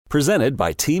Presented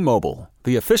by T-Mobile,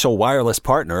 the official wireless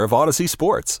partner of Odyssey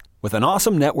Sports. With an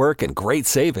awesome network and great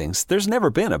savings, there's never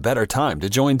been a better time to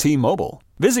join T-Mobile.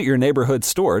 Visit your neighborhood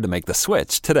store to make the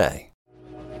switch today.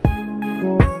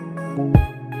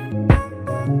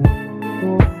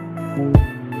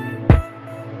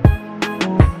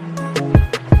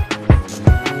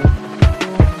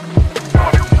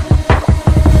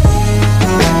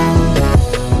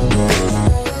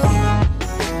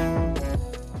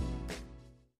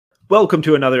 Welcome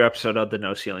to another episode of the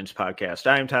No Ceilings Podcast.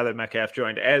 I am Tyler Metcalf,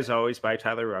 joined as always by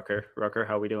Tyler Rucker. Rucker,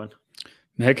 how are we doing?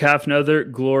 Metcalf, another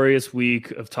glorious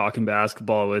week of talking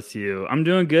basketball with you. I'm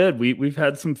doing good. We've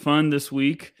had some fun this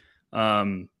week.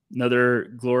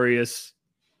 Another glorious,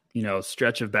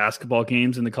 stretch of basketball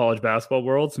games in the college basketball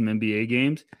world, some NBA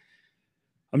games.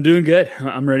 I'm doing good.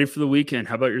 I'm ready for the weekend.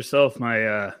 How about yourself,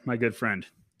 my good friend?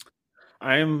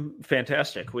 I am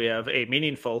fantastic. We have a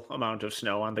meaningful amount of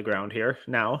snow on the ground here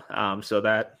now, so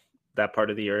that part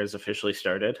of the year has officially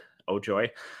started. Oh, joy.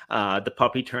 The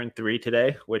puppy turned 3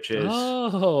 today, which is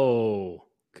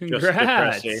congrats. Just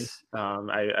depressing.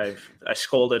 I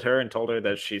scolded her and told her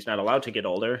that she's not allowed to get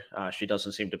older. She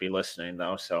doesn't seem to be listening,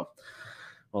 though, so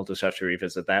we'll just have to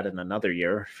revisit that in another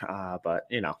year. But,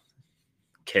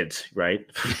 kids, right?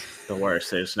 The worst.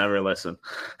 They just never listen.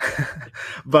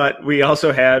 But we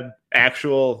also had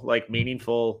actual,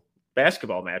 meaningful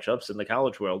basketball matchups in the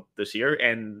college world this year,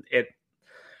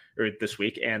 this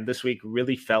week. And this week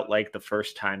really felt like the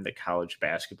first time that college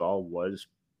basketball was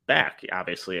back.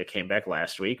 Obviously, it came back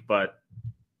last week, but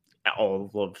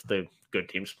all of the good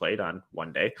teams played on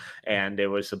one day, and it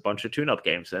was a bunch of tune-up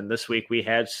games. And this week we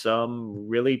had some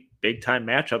really big-time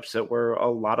matchups that were a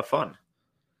lot of fun.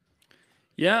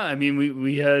 Yeah, I mean,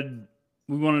 we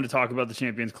wanted to talk about the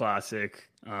Champions Classic.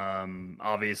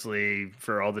 Obviously,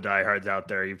 for all the diehards out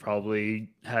there, you probably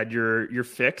had your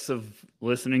fix of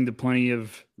listening to plenty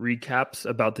of recaps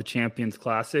about the Champions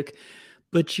Classic,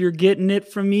 but you're getting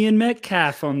it from me and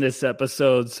Metcalf on this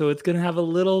episode, so it's going to have a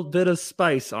little bit of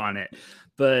spice on it.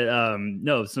 But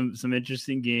no, some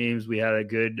interesting games. We had a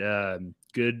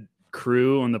good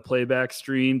crew on the playback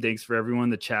stream. Thanks for everyone.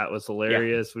 The chat was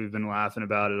hilarious. Yeah. We've been laughing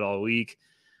about it all week.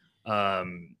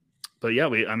 But yeah,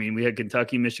 we had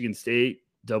Kentucky, Michigan State,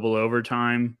 double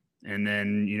overtime. And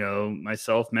then,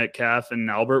 myself, Metcalf, and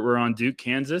Albert were on Duke,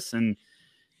 Kansas, and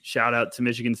shout out to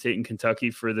Michigan State and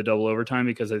Kentucky for the double overtime,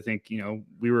 because I think,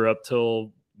 we were up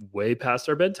till way past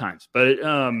our bedtimes, but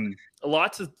a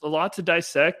lot to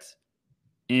dissect,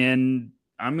 and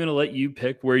I'm going to let you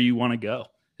pick where you want to go,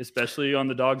 especially on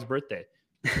the dog's birthday.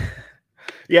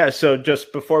 Yeah, so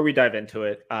just before we dive into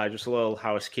it, just a little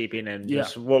housekeeping and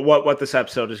just what this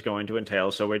episode is going to entail.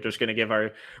 So we're just going to give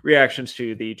our reactions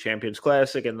to the Champions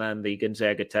Classic and then the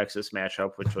Gonzaga-Texas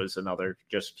matchup, which was another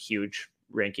just huge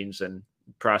rankings and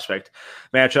prospect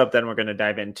matchup. Then we're going to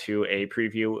dive into a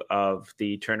preview of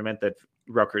the tournament that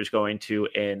Rucker is going to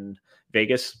in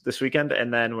Vegas this weekend.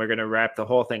 And then we're going to wrap the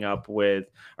whole thing up with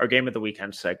our Game of the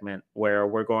Weekend segment, where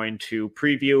we're going to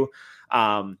preview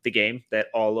the game that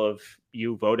all of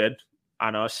you voted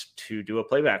on us to do a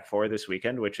playback for this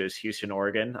weekend, which is Houston,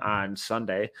 Oregon on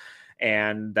Sunday.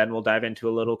 And then we'll dive into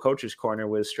a little coach's corner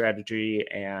with strategy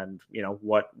and,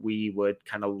 what we would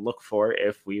kind of look for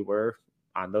if we were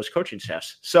on those coaching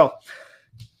staffs. So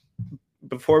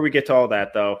before we get to all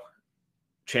that, though,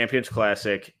 Champions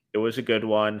Classic, it was a good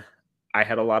one. I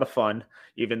had a lot of fun,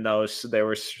 even though there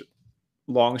were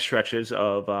long stretches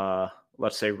of,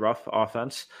 let's say, rough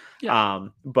offense. Yeah.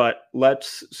 But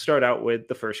let's start out with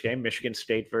the first game, Michigan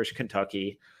State versus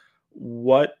Kentucky.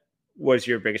 What was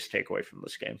your biggest takeaway from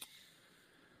this game?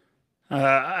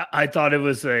 I thought it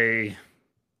was a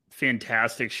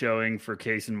fantastic showing for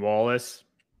Cason Wallace.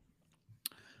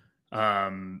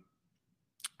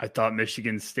 I thought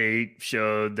Michigan State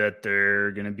showed that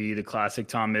they're going to be the classic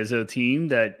Tom Izzo team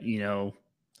that,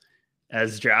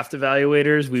 as draft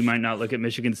evaluators, we might not look at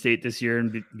Michigan State this year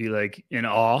and be like in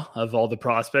awe of all the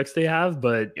prospects they have.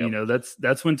 But,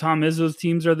 that's when Tom Izzo's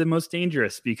teams are the most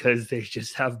dangerous, because they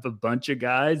just have a bunch of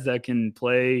guys that can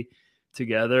play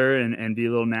together and be a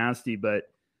little nasty. But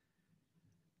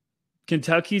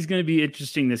Kentucky's going to be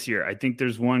interesting this year. I think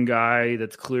there's one guy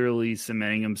that's clearly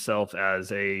cementing himself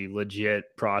as a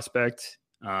legit prospect.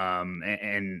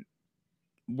 And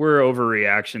we're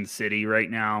overreaction city right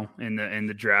now in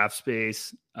the draft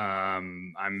space.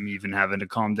 I'm even having to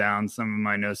calm down some of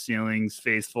my No Ceilings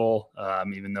faithful,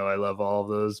 even though I love all of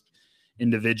those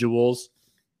individuals.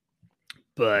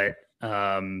 But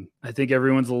I think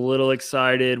everyone's a little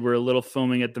excited. We're a little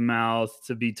foaming at the mouth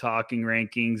to be talking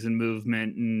rankings and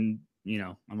movement. And,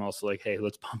 I'm also like, hey,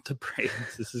 let's pump the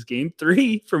brakes. This is game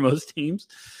 3 for most teams.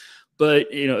 But,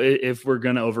 if we're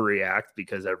going to overreact,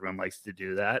 because everyone likes to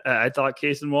do that, I thought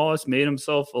Cason Wallace made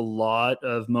himself a lot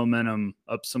of momentum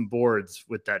up some boards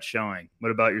with that showing. What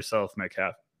about yourself,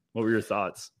 Metcalf? What were your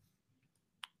thoughts?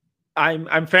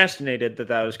 I'm fascinated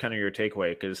that was kind of your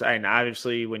takeaway, because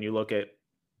obviously when you look at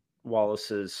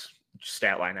Wallace's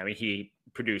stat line, I mean, he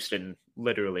produced in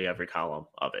literally every column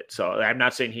of it. So I'm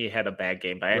not saying he had a bad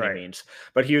game by any means,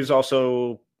 but he was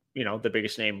also, the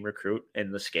biggest name recruit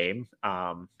in this game.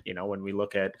 When we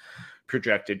look at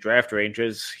projected draft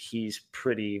ranges, he's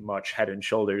pretty much head and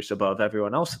shoulders above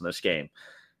everyone else in this game.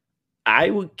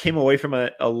 I came away from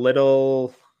a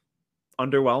little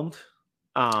underwhelmed.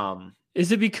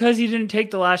 Is it because he didn't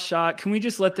take the last shot? Can we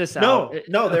just let this out?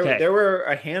 No. There were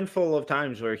a handful of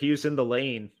times where he was in the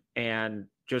lane and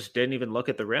just didn't even look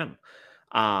at the rim.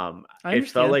 It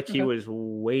felt like he was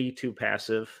way too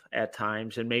passive at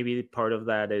times, and maybe part of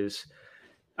that is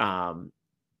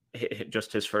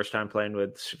just his first time playing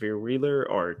with Sahvir Wheeler,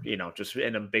 or just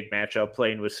in a big matchup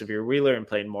playing with Sahvir Wheeler and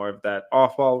playing more of that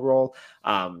off-ball role.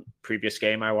 Previous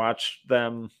game I watched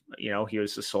them, he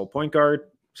was the sole point guard.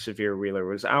 Sahvir Wheeler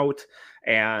was out,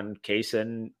 and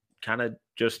Cason kind of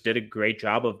just did a great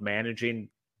job of managing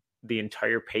the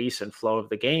entire pace and flow of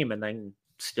the game, and then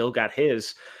still got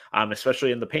his,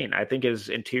 especially in the paint. I think his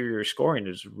interior scoring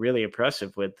is really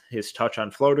impressive, with his touch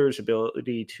on floaters,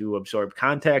 ability to absorb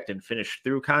contact and finish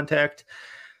through contact.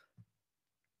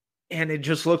 And it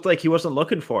just looked like he wasn't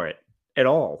looking for it at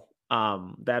all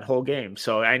that whole game.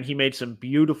 So, and he made some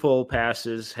beautiful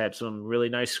passes, had some really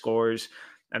nice scores.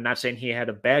 I'm not saying he had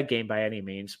a bad game by any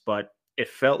means, but it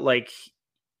felt like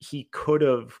he could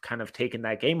have kind of taken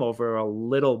that game over a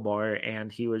little more,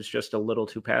 and he was just a little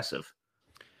too passive.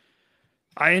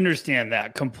 I understand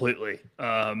that completely.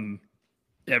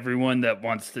 Everyone that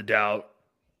wants to doubt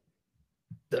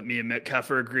that me and Metcalf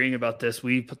are agreeing about this,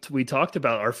 we talked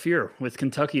about our fear with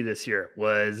Kentucky this year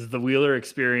was the Wheeler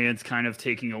experience kind of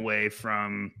taking away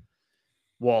from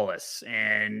Wallace.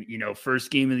 And, first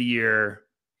game of the year,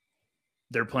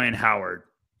 they're playing Howard.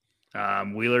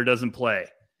 Wheeler doesn't play.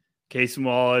 Cason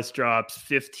Wallace drops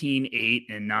 15, 8,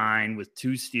 and 9 with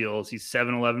 2 steals. He's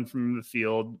 7-11 from the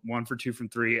field, 1 for 2 from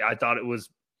 3. I thought it was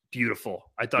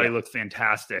beautiful. I thought he looked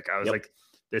fantastic. I was like,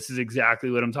 this is exactly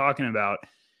what I'm talking about.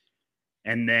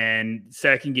 And then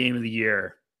second game of the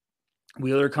year,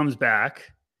 Wheeler comes back,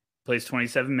 plays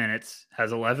 27 minutes,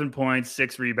 has 11 points,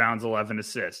 6 rebounds, 11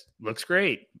 assists. Looks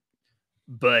great.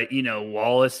 But,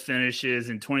 Wallace finishes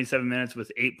in 27 minutes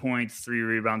with 8 points, 3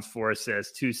 rebounds, 4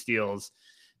 assists, 2 steals,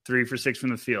 3 for 6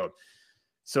 from the field.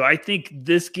 So I think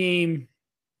this game,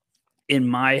 in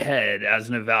my head as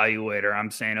an evaluator,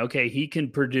 I'm saying, okay, he can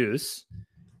produce.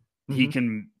 Mm-hmm. He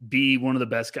can be one of the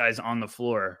best guys on the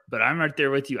floor. But I'm right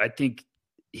there with you. I think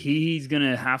he's going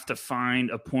to have to find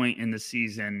a point in the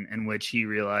season in which he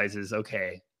realizes,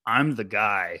 okay, I'm the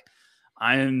guy.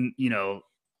 I'm,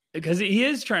 because he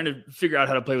is trying to figure out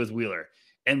how to play with Wheeler.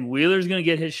 And Wheeler's going to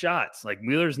get his shots. Like,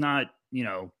 Wheeler's not,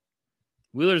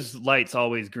 Wheeler's light's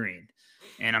always green.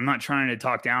 And I'm not trying to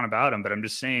talk down about him, but I'm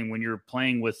just saying when you're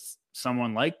playing with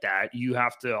someone like that, you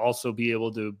have to also be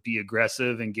able to be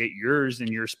aggressive and get yours in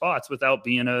your spots without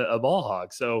being a ball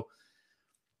hog. So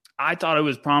I thought it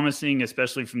was promising,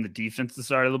 especially from the defensive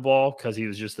side of the ball, because he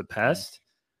was just a pest.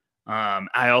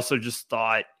 I also just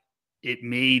thought it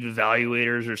made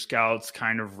evaluators or scouts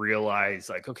kind of realize,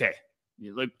 like, okay,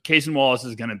 like Cason Wallace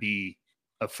is going to be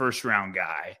a first-round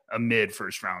guy, a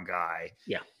mid-first-round guy.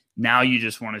 Yeah. Now you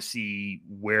just want to see,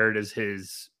 where does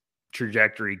his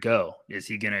trajectory go? Is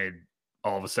he going to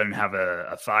all of a sudden have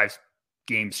a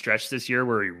 5-game stretch this year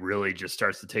where he really just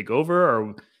starts to take over?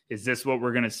 Or is this what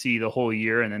we're going to see the whole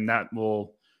year? And then that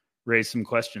will raise some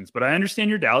questions. But I understand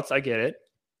your doubts. I get it.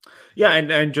 Yeah,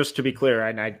 and just to be clear,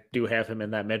 and I do have him in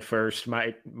that mid-first,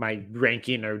 my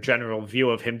ranking or general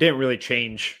view of him didn't really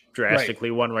change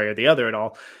drastically one way or the other at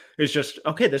all. It's just,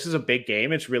 okay, this is a big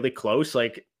game. It's really close.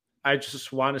 Like, I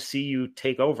just want to see you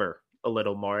take over a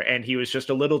little more. And he was just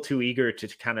a little too eager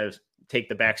to kind of take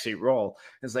the backseat role.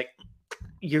 It's like,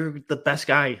 you're the best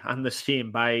guy on this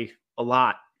team by a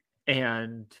lot,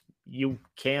 and you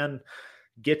can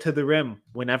get to the rim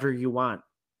whenever you want.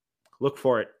 Look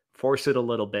for it, force it a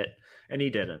little bit, and he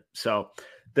didn't. So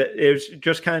it was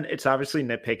just it's obviously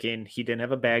nitpicking. He didn't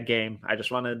have a bad game. I just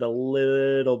wanted a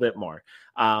little bit more.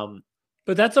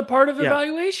 But that's a part of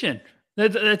evaluation.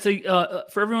 That's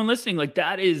for everyone listening. Like,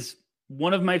 that is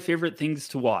one of my favorite things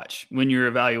to watch when you're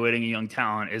evaluating a young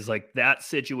talent, is like that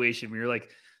situation where you're like,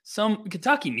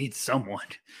 Kentucky needs someone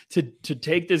to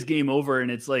take this game over. And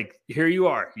it's like, here you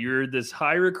are, you're this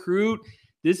high recruit.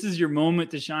 This is your moment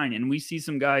to shine. And we see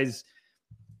some guys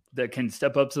that can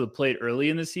step up to the plate early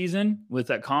in the season with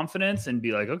that confidence and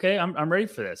be like, okay, I'm ready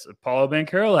for this. Paulo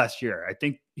Banchero last year, I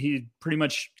think he pretty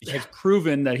much has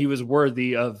proven that he was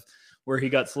worthy of where he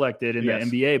got selected in the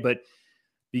NBA. But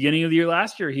beginning of the year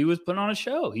last year, he was putting on a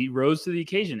show. He rose to the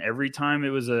occasion every time it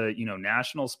was a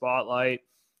national spotlight.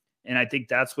 And I think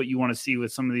that's what you want to see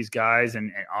with some of these guys.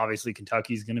 And obviously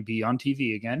Kentucky's going to be on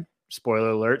TV again.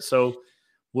 Spoiler alert. So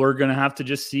we're going to have to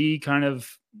just see kind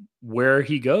of where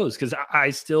he goes, because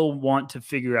I still want to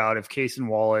figure out if Cason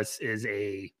Wallace is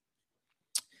a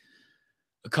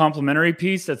complementary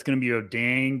piece that's going to be a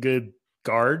dang good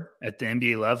guard at the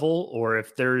NBA level, or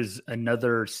if there's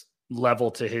another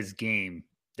level to his game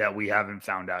that we haven't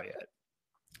found out yet.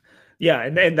 Yeah,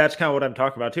 and that's kind of what I'm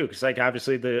talking about too, because like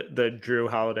obviously the Drew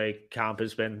Holiday comp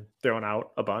has been thrown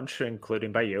out a bunch,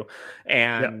 including by you,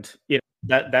 and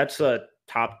that's a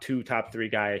top 2, top 3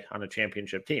 guy on a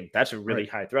championship team. That's a really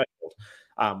high threshold.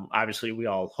 Obviously, we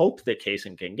all hope that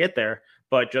Cason can get there,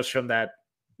 but just from that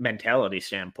mentality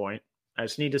standpoint, I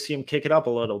just need to see him kick it up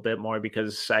a little bit more,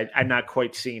 because I'm not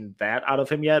quite seeing that out of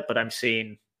him yet, but I'm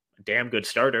seeing a damn good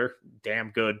starter,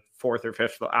 damn good 4th or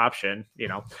 5th option,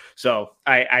 So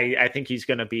I think he's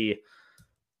going to be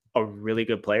a really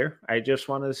good player. I just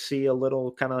want to see a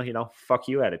little kind of, fuck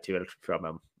you attitude from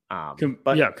him.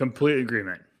 Complete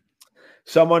agreement.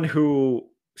 Someone who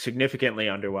significantly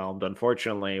underwhelmed,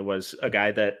 unfortunately, was a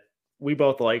guy that we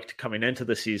both liked coming into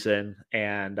the season,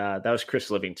 and that was Chris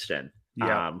Livingston,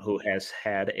 who has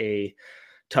had a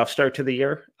tough start to the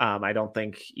year. I don't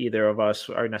think either of us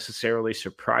are necessarily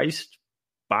surprised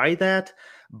by that,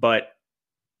 but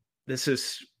this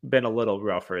has been a little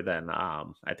rougher than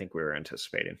I think we were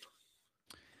anticipating.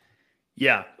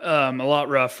 Yeah, a lot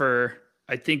rougher.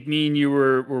 I think me and you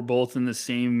were both in the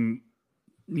same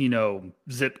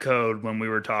zip code when we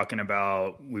were talking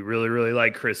about, we really, really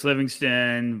like Chris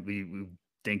Livingston. We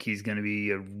think he's going to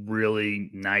be a really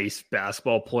nice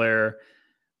basketball player,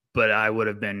 but I would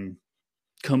have been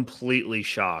completely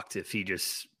shocked if he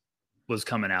just was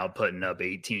coming out putting up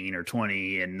 18 or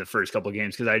 20 in the first couple of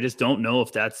games, because I just don't know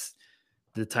if that's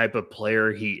the type of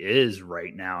player he is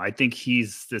right now. I think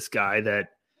he's this guy that,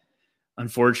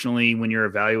 unfortunately, when you're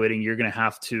evaluating, you're going to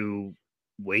have to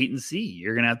wait and see.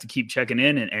 You're going to have to keep checking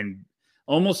in and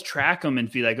almost track him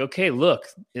and be like, okay, look,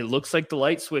 it looks like the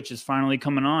light switch is finally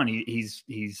coming on.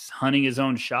 He's hunting his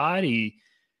own shot. He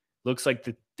looks like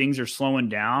the things are slowing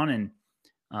down.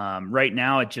 And right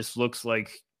now it just looks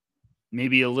like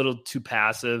maybe a little too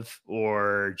passive,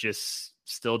 or just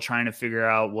still trying to figure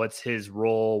out what's his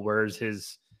role, where's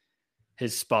his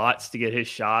spots to get his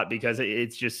shot, because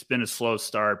it's just been a slow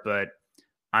start. But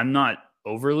I'm not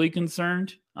overly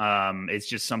concerned. It's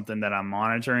just something that I'm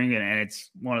monitoring, and it's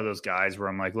one of those guys where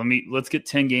I'm like, let's get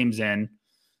 10 games in.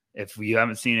 If we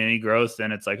haven't seen any growth,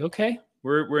 then it's like, okay,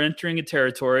 we're entering a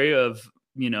territory of,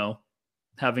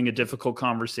 having a difficult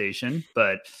conversation.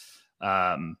 But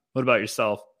what about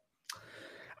yourself?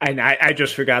 I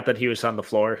just forgot that he was on the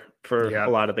floor for a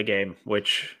lot of the game,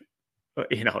 which,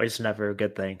 is never a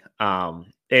good thing.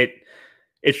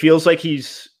 It feels like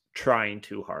he's trying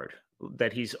too hard,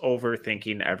 that he's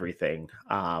overthinking everything.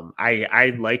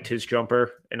 I liked his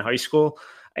jumper in high school,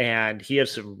 and he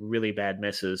has some really bad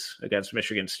misses against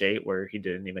Michigan State where he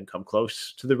didn't even come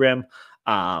close to the rim.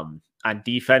 On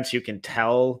defense, you can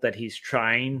tell that he's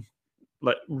trying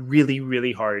really,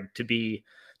 really hard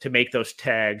to make those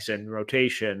tags and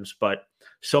rotations, but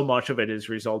so much of it is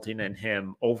resulting in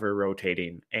him over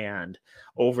rotating and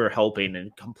over helping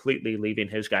and completely leaving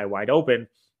his guy wide open,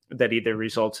 that either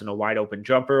results in a wide open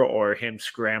jumper or him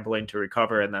scrambling to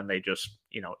recover, and then they just,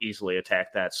 easily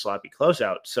attack that sloppy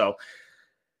closeout. So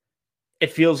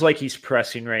it feels like he's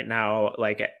pressing right now,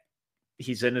 like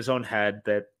he's in his own head,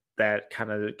 that kind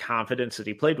of confidence that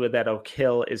he played with at Oak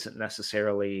Hill isn't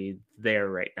necessarily there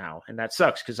right now. And that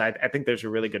sucks, because I think there's a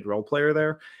really good role player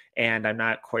there, and I'm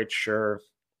not quite sure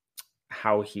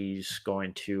how he's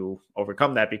going to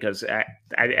overcome that, because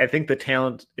I think the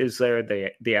talent is there.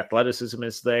 The athleticism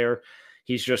is there.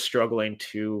 He's just struggling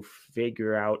to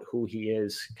figure out who he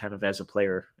is kind of as a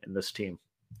player in this team.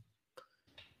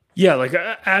 Yeah. Like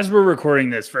as we're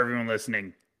recording this, for everyone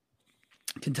listening,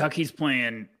 Kentucky's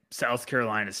playing South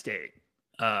Carolina State.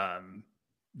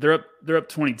 They're up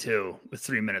 22 with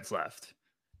 3 minutes left.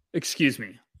 Excuse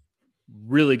me.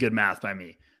 Really good math by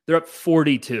me. They're up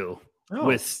 42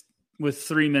 with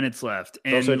 3 minutes left.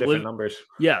 And those are different numbers.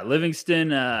 Yeah,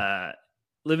 Livingston. I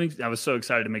was so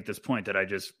excited to make this point that I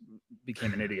just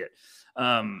became an idiot.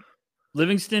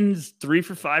 Livingston's 3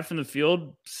 for 5 from the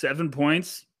field, 7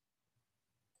 points,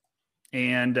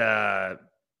 and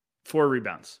 4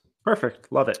 rebounds. Perfect.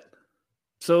 Love it.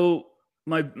 So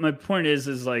my point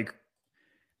is like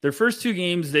their first 2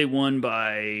 games they won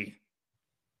by,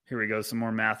 here we go, some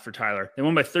more math for Tyler. They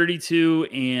won by 32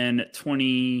 and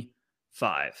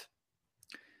 25.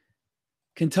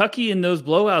 Kentucky in those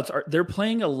blowouts they're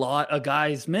playing a lot of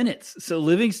guys' minutes. So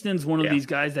Livingston's one of these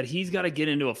guys that he's got to get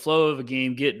into a flow of a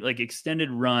game, get like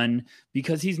extended run,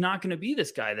 because he's not going to be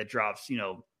this guy that drops,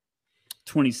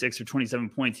 26 or 27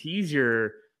 points. He's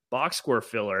your box score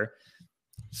filler.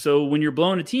 So when you're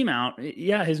blowing a team out,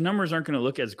 his numbers aren't going to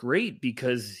look as great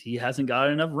because he hasn't got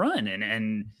enough run.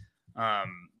 And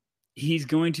he's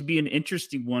going to be an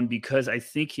interesting one because I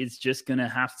think it's just going to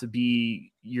have to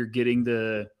be, you're getting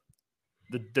the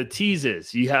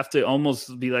teases. You have to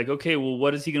almost be like, okay, well,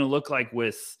 what is he going to look like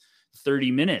with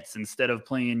 30 minutes instead of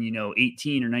playing,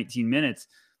 18 or 19 minutes?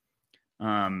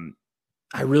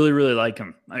 I really, really like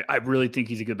him. I really think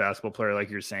he's a good basketball player, like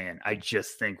you're saying. I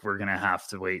just think we're going to have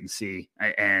to wait and see.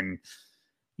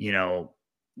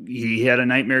 He had a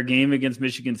nightmare game against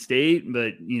Michigan State,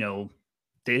 but,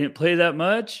 they didn't play that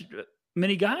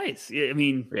many guys. I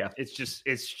mean, it's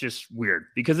just weird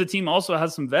because the team also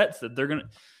has some vets that they're going to,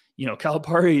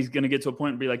 Calipari is going to get to a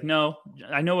point and be like, no,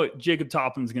 I know what Jacob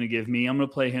Toppin's going to give me. I'm going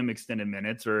to play him extended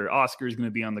minutes, or Oscar's going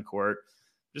to be on the court,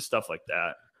 just stuff like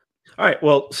that. All right.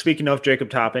 Well, speaking of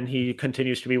Jacob Toppin, he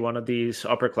continues to be one of these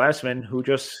upperclassmen who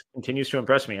just continues to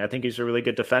impress me. I think he's a really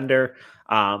good defender.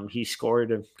 He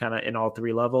scored kind of in all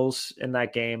 3 levels in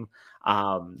that game.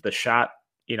 The shot,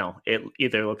 it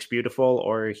either looks beautiful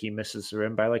or he misses the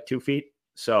rim by like 2 feet.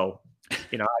 So, I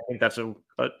think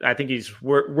I think he's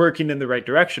working in the right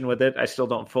direction with it. I still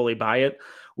don't fully buy it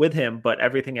with him, but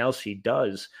everything else he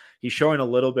does, he's showing a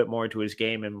little bit more to his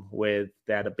game, and with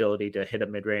that ability to hit a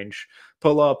mid-range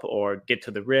pull-up or get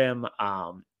to the rim.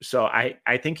 So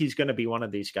I think he's going to be one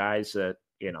of these guys that,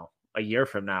 a year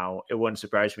from now, it wouldn't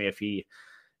surprise me if he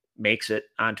makes it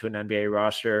onto an NBA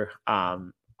roster.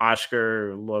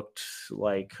 Oscar looked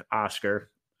like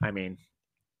Oscar. I mean,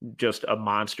 just a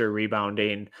monster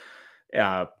rebounding,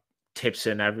 tips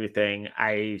and everything.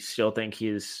 I still think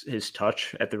his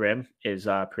touch at the rim is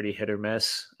pretty hit or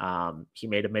miss. He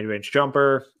made a mid-range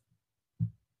jumper,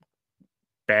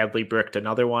 badly bricked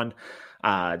another one.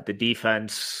 The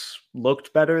defense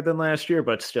looked better than last year,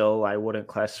 but still I wouldn't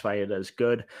classify it as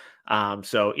good.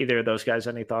 So either of those guys,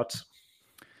 any thoughts?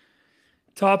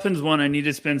 Toppin's one I need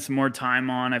to spend some more time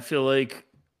on. I feel like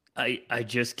I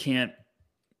just can't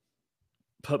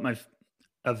put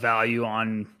a value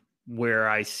on where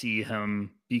I see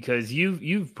him, because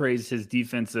you've praised his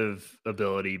defensive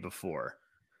ability before,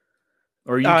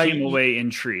 or you came away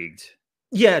intrigued.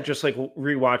 Yeah, just like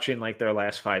rewatching like their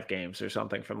last 5 games or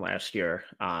something from last year,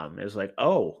 is like,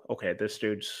 oh, okay, this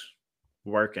dude's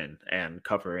working and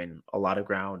covering a lot of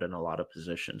ground and a lot of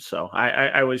positions. So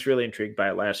I was really intrigued by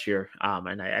it last year,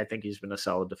 and I think he's been a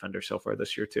solid defender so far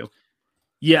this year too.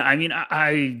 Yeah, I mean,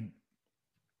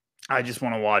 I just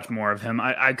want to watch more of him.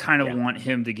 I kind of want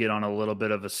him to get on a little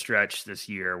bit of a stretch this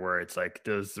year where it's like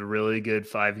there's the really good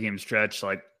 5-game stretch.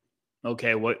 Like,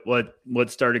 okay,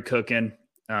 what started cooking?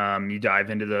 You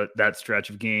dive into that stretch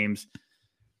of games.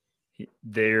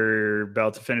 They're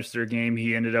about to finish their game.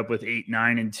 He ended up with 8,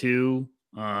 9, and 2,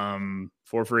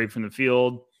 4 for 8 from the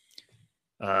field.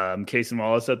 Case and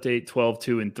Wallace update, 12,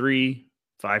 2, and 3,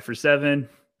 5 for 7.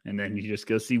 And then you just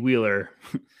go see Wheeler.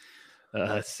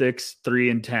 6, 3,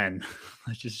 and 10.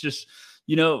 It's just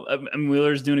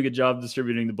Wheeler's doing a good job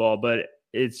distributing the ball, but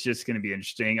it's just going to be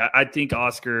interesting. I think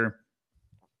Oscar's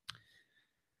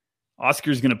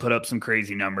going to put up some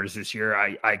crazy numbers this year.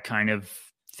 I kind of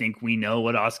think we know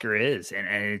what Oscar is, and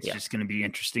it's just going to be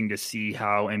interesting to see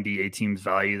how NBA teams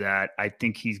value that. I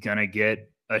think he's going to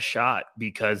get a shot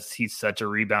because he's such a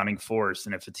rebounding force.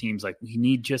 And if a team's like, we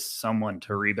need just someone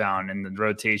to rebound in the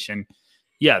rotation,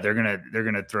 yeah, they're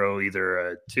gonna throw either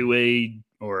a 2A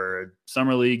or a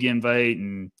summer league invite,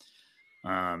 and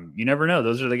you never know.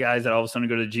 Those are the guys that all of a sudden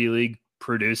go to G League,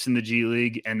 produce in the G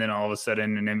League, and then all of a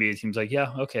sudden an NBA team's like,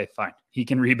 yeah, okay, fine, he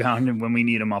can rebound, and when we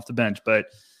need him off the bench. But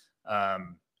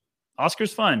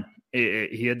Oscar's fun.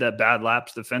 He had that bad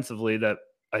lapse defensively that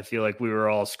I feel like we were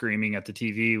all screaming at the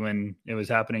TV when it was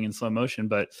happening in slow motion,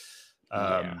 but.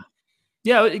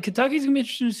 Yeah, Kentucky's gonna be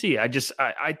interesting to see.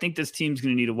 I think this team's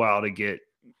gonna need a while to get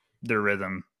their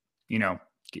rhythm,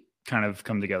 kind of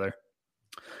come together.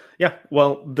 Yeah,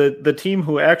 well, the team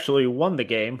who actually won the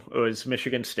game was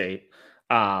Michigan State.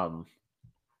 I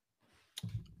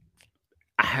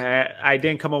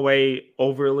didn't come away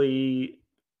overly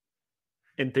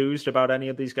enthused about any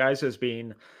of these guys as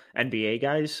being NBA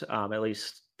guys. At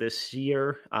least this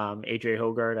year. AJ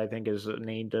Hoggard, I think, is a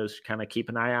name to kind of keep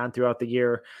an eye on throughout the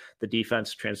year. The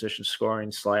defense, transition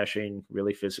scoring, slashing,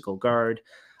 really physical guard.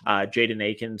 Jaden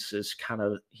Akins is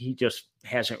he just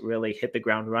hasn't really hit the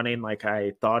ground running like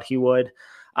I thought he would.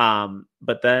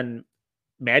 But then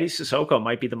Mady Sissoko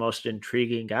might be the most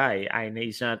intriguing guy.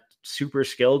 He's not super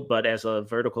skilled, but as a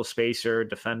vertical spacer,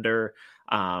 defender,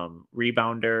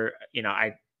 rebounder,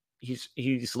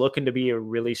 he's looking to be a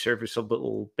really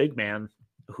serviceable big man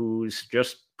who's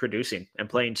just producing and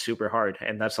playing super hard.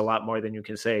 And that's a lot more than you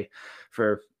can say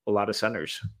for a lot of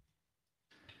centers.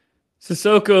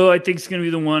 Sissoko, I think, is going to be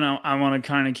the one I want to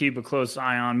kind of keep a close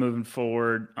eye on moving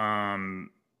forward.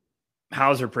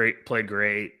 Hauser played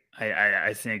great.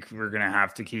 I think we're going to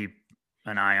have to keep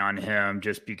an eye on him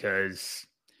just because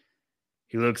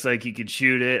he looks like he could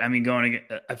shoot it. I mean,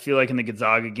 I feel like in the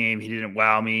Gonzaga game, he didn't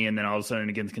wow me. And then all of a sudden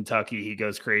against Kentucky, he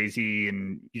goes crazy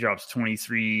and he drops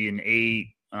 23 and 8,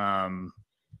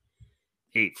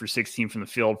 8 for 16 from the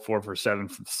field, 4 for 7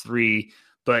 from 3,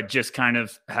 but just kind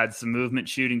of had some movement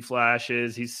shooting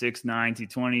flashes. He's 6'9",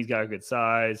 220. He's got a good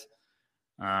size.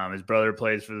 His brother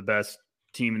plays for the best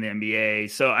team in the NBA.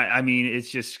 So, I mean, it's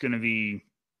just going to be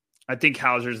 – I think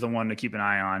Hauser's the one to keep an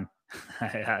eye on. I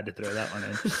had to throw that one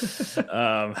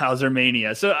in. Hauser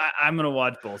Mania. So, I'm going to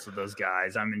watch both of those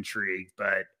guys. I'm intrigued.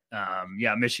 But,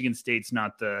 yeah, Michigan State's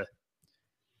not the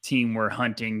team we're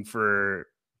hunting for,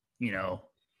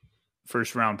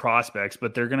 first-round prospects,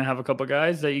 but they're going to have a couple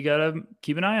guys that you got to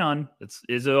keep an eye on.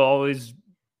 Izzo always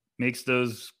makes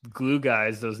those glue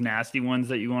guys, those nasty ones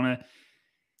that you want to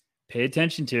pay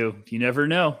attention to. You never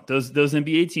know. Those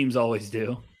NBA teams always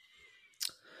do.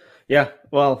 Yeah,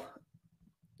 well,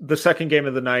 the second game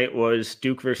of the night was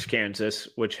Duke versus Kansas,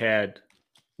 which had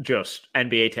just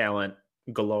NBA talent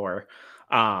galore.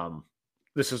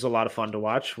 This was a lot of fun to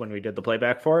watch when we did the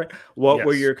playback for it. What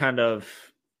were your kind of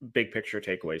big picture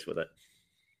takeaways with it?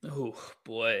 Oh,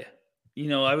 boy.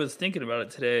 I was thinking about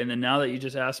it today, and then now that you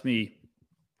just asked me,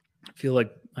 I feel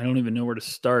like I don't even know where to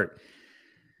start.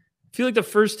 I feel like the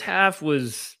first half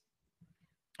was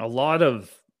a lot of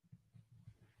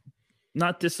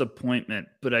not disappointment,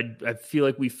 but I feel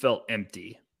like we felt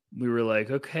empty. We were like,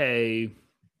 okay,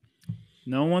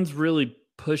 no one's really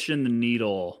pushing the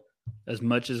needle as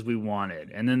much as we wanted.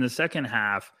 And then the second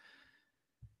half,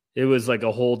 it was like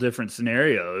a whole different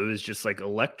scenario. It was just like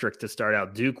electric to start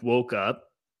out. Duke woke up.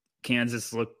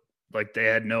 Kansas looked like they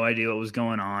had no idea what was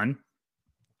going on.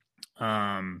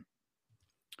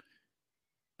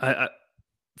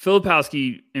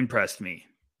 Filipowski impressed me.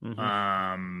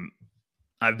 Mm-hmm.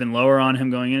 I've been lower on him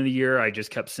going into the year. I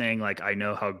just kept saying, like, I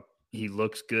know how he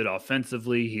looks good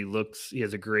offensively. He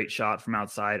has a great shot from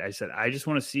outside. I said, I just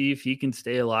want to see if he can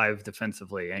stay alive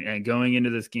defensively. And going into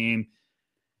this game,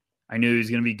 I knew he was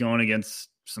going to be going against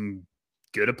some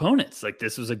good opponents. Like,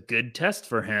 this was a good test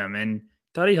for him, and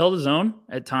thought he held his own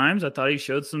at times. I thought he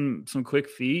showed some quick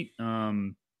feet.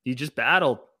 He just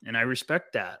battled, and I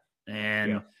respect that.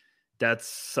 And that's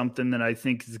something that I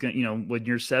think is going to, when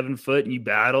you're 7 foot and you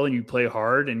battle and you play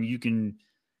hard and you can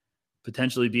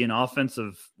potentially be an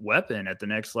offensive weapon at the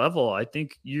next level, I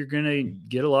think you're going to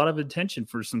get a lot of attention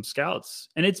for some scouts.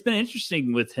 And it's been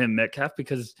interesting with him, Metcalf,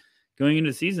 because going into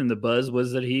the season, the buzz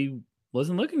was that he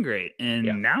wasn't looking great.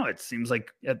 And now it seems like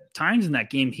at times in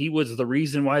that game, he was the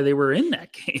reason why they were in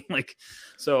that game.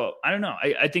 So I don't know.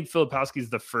 I think Filipowski is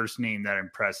the first name that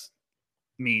impressed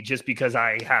me just because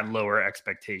I had lower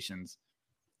expectations.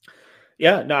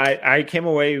 Yeah, no, I came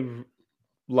away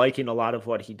liking a lot of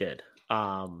what he did.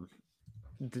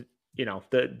 The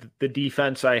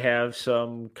defense I have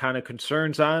some kind of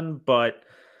concerns on, but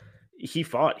he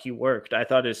fought, he worked. I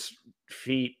thought his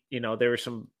feet, there were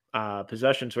some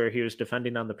possessions where he was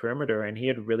defending on the perimeter and he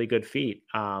had really good feet.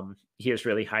 He has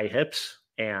really high hips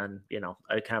and,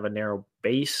 a kind of a narrow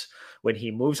base when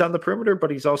he moves on the perimeter, but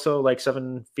he's also like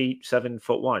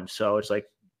 7'1". So it's like,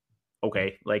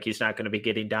 okay, like he's not going to be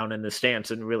getting down in the stance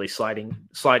and really sliding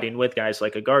with guys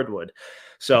like a guard would.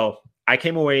 So I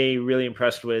came away really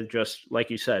impressed with, just like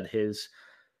you said, his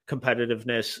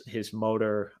competitiveness, his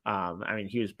motor.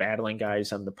 He was battling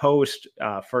guys on the post,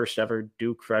 first ever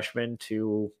Duke freshman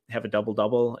to have a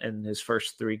double-double in his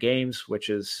first 3 games, which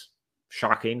is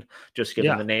shocking, just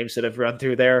given the names that have run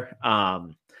through there.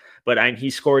 But he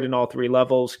scored in all 3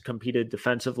 levels, competed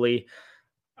defensively.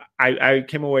 I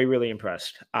came away really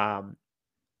impressed.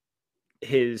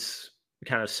 His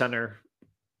kind of center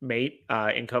mate,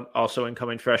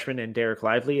 incoming freshman, and Derek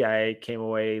Lively, I came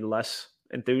away less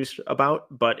enthused about,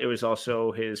 but it was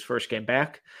also his first game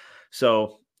back.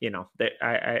 So,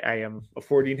 I am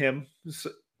affording him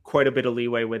quite a bit of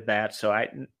leeway with that. So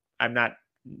I'm not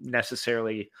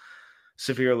necessarily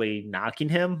severely knocking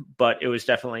him, but it was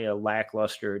definitely a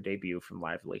lackluster debut from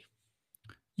Lively.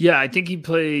 Yeah, I think he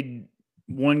played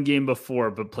one game before,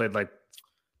 but played like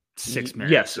 6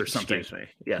 minutes or something. Excuse me.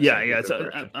 Yes, yeah.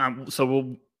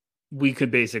 So we could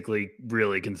basically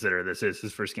really consider this as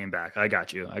his first game back. I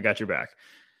got you. I got your back.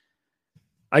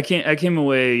 I came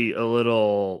away a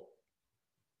little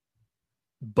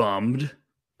bummed,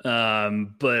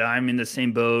 but I'm in the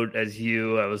same boat as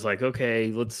you. I was like,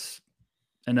 okay,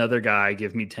 another guy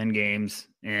give me 10 games.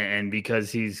 And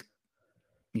because he's,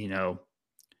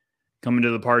 coming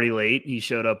to the party late, he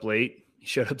showed up late. He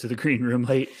showed up to the green room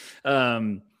late.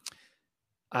 I've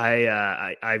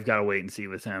got to wait and see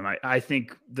with him. I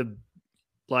think the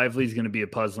Lively is going to be a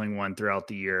puzzling one throughout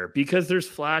the year because there's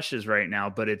flashes right now,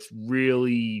 but it's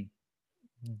really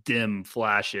dim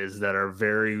flashes that are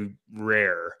very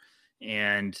rare.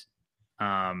 And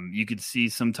you could see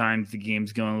sometimes the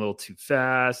game's going a little too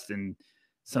fast. And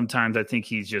sometimes I think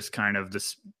he's just kind of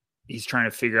he's trying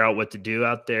to figure out what to do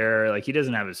out there. Like he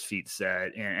doesn't have his feet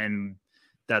set. And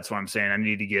that's why I'm saying I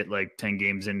need to get like 10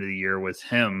 games into the year with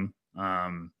him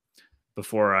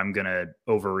before I'm going to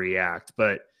overreact.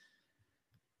 But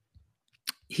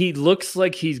he looks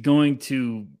like he's going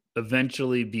to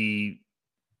eventually be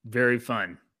very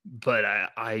fun, but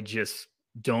I just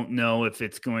don't know if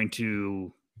it's going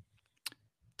to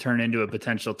turn into a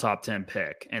potential top 10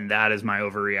 pick. And that is my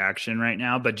overreaction right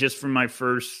now. But just from my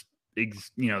first,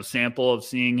 sample of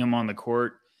seeing him on the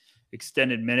court,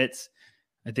 extended minutes,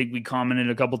 I think we commented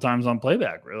a couple times on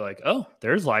playback. We're like, oh,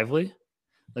 there's Lively.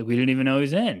 Like we didn't even know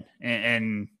he's in.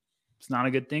 And it's not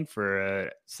a good thing for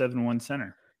a 7-1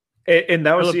 center. And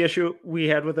that was the issue we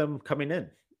had with him coming in.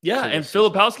 Yeah, and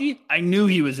Filipowski, I knew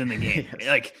he was in the game. Yes.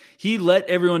 Like he let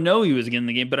everyone know he was in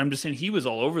the game, but I'm just saying he was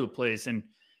all over the place. And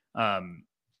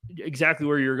exactly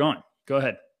where you're going. Go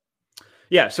ahead.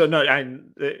 Yeah, so no,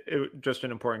 just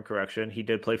an important correction. He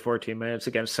did play 14 minutes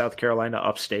against South Carolina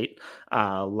Upstate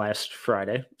last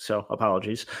Friday, so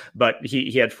apologies. But he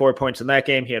had 4 points in that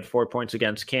game. He had 4 points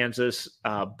against Kansas.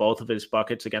 Both of his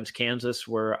buckets against Kansas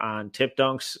were on tip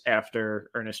dunks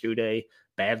after Ernest Udeh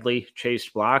badly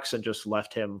chased blocks and just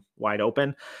left him wide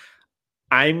open.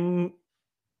 I don't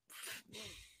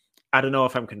know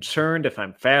if I'm concerned, if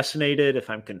I'm fascinated, if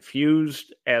I'm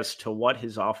confused as to what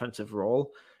his offensive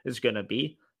role is going to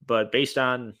be. But based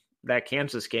on that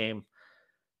Kansas game,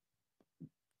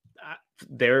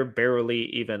 they're barely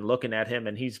even looking at him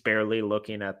and he's barely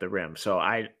looking at the rim. So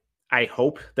I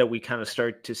hope that we kind of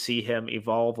start to see him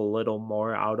evolve a little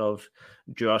more out of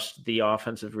just the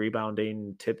offensive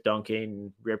rebounding, tip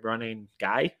dunking, rib running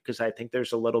guy, because I think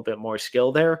there's a little bit more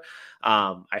skill there.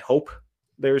 I hope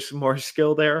there's more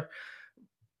skill there,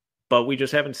 but we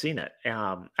just haven't seen it.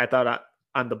 I thought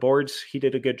on the boards, he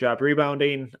did a good job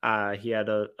rebounding. He had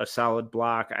a solid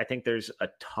block. I think there's a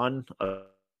ton of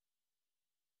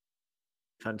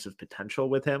defensive potential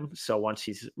with him. So once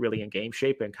he's really in game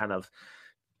shape and kind of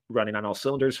running on all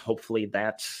cylinders, hopefully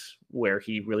that's where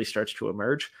he really starts to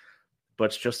emerge. But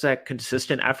it's just that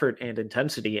consistent effort and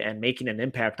intensity and making an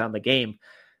impact on the game.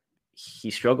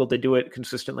 He struggled to do it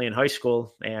consistently in high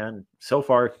school, and so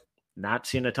far, not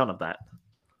seeing a ton of that.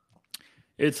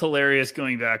 It's hilarious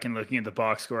going back and looking at the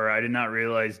box score. I did not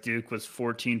realize Duke was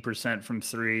 14% from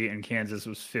three and Kansas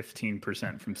was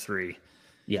 15% from three.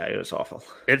 Yeah, it was awful.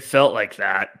 It felt like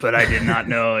that, but I did not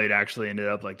know it actually ended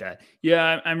up like that.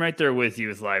 Yeah, I'm right there with you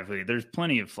with Lively. There's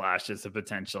plenty of flashes of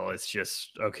potential. It's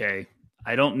just, okay,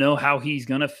 I don't know how he's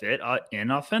going to fit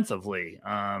in offensively.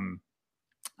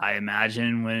 I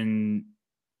imagine when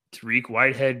Tariq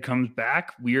Whitehead comes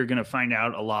back, we are going to find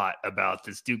out a lot about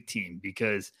this Duke team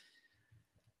because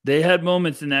they had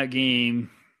moments in that game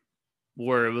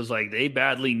where it was like they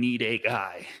badly need a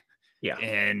guy. Yeah.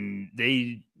 And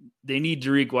they need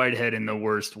Tariq Whitehead in the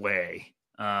worst way.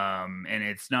 And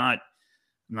it's not,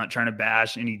 I'm not trying to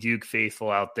bash any Duke faithful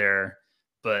out there,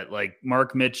 but like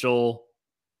Mark Mitchell,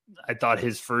 I thought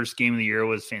his first game of the year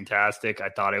was fantastic. I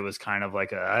thought it was kind of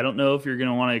like I don't know if you're going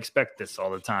to want to expect this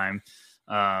all the time.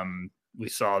 We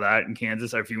saw that in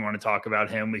Kansas. If you want to talk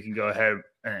about him, we can go ahead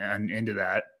and into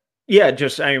that. Yeah,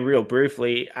 real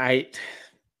briefly,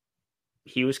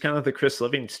 he was kind of the Chris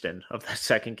Livingston of that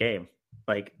second game.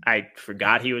 Like, I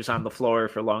forgot he was on the floor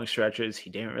for long stretches. He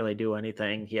didn't really do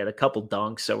anything. He had a couple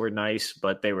dunks that were nice,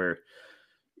 but they were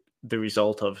the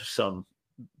result of some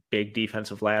big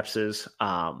defensive lapses.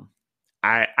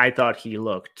 I thought he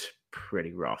looked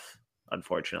pretty rough,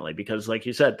 unfortunately, because like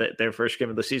you said, their first game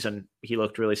of the season, he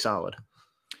looked really solid.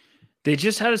 They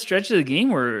just had a stretch of the game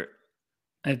where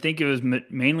I think it was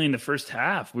mainly in the first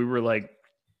half. We were like,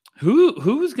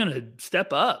 who was going to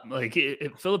step up? Like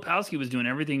Filipowski was doing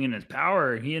everything in his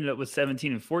power. He ended up with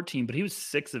 17 and 14, but he was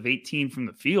 6 of 18 from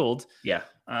the field. Yeah.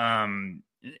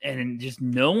 And just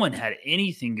no one had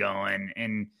anything going.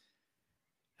 And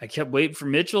I kept waiting for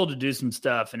Mitchell to do some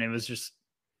stuff, and it was just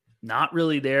not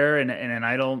really there. And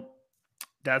I don't,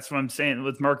 that's what I'm saying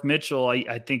with Mark Mitchell.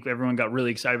 I think everyone got really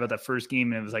excited about that first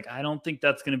game, and it was like, I don't think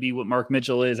that's going to be what Mark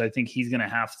Mitchell is. I think he's going to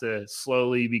have to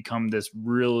slowly become this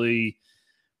really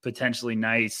potentially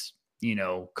nice,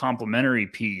 complementary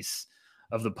piece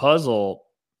of the puzzle.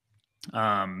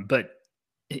 But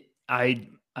I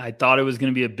thought it was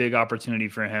going to be a big opportunity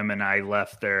for him, and I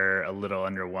left there a little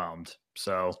underwhelmed.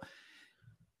 So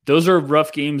those are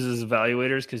rough games as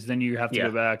evaluators, because then you have to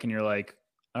go back and you're like,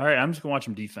 all right, I'm just going to watch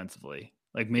him defensively.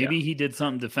 Like maybe he did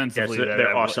something defensively. Yeah,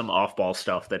 they're awesome off-ball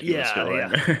stuff that he was doing.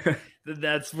 Yeah.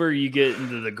 That's where you get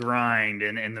into the grind,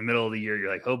 and in the middle of the year,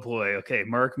 you're like, oh boy, okay,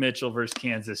 Mark Mitchell versus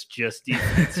Kansas, just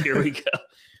defense. Here we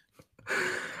go.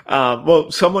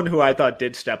 Well, someone who I thought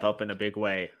did step up in a big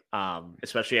way,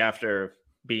 especially after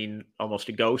being almost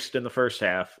a ghost in the first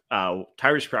half,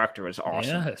 Tyrese Proctor was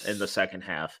awesome in the second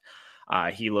half.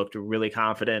 He looked really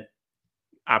confident,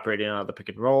 operating out of the pick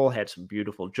and roll, had some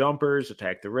beautiful jumpers,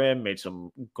 attacked the rim, made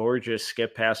some gorgeous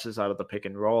skip passes out of the pick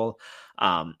and roll.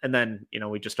 And then,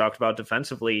 we just talked about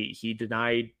defensively, he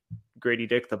denied Grady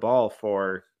Dick the ball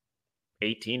for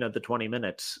 18 of the 20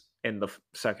 minutes in the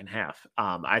second half.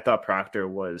 I thought Proctor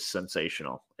was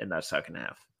sensational in that second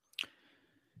half.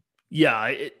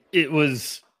 Yeah, it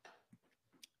was.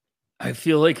 I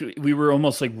feel like we were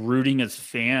almost like rooting as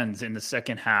fans in the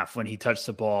second half when he touched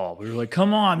the ball. We were like,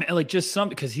 come on, man. Like just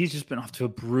something, because he's just been off to a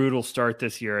brutal start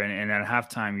this year. And at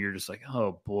halftime, you're just like,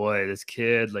 oh boy, this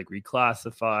kid like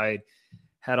reclassified,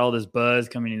 had all this buzz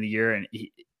coming into the year. And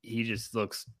he just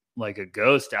looks like a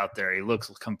ghost out there. He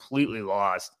looks completely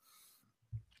lost.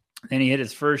 Then he hit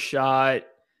his first shot.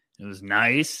 It was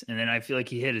nice. And then I feel like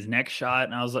he hit his next shot,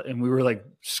 and we were like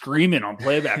screaming on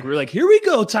playback. We were like, here we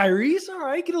go, Tyrese. All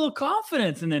right, get a little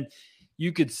confidence. And then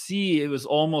you could see it was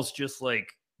almost just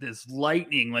like this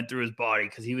lightning went through his body,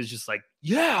 because he was just like,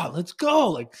 yeah, let's go.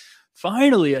 Like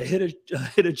finally I hit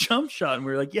a jump shot, and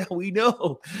we were like, yeah, we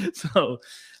know. So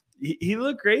he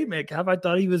looked great, man. I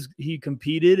thought he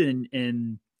competed,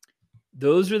 and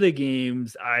those are the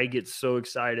games I get so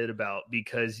excited about,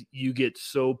 because you get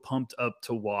so pumped up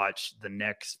to watch the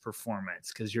next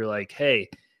performance, because you're like, hey,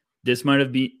 this might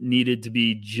have needed to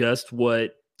be just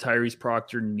what Tyrese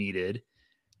Proctor needed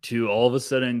to all of a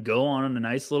sudden go on a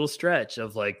nice little stretch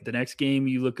of like the next game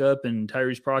you look up and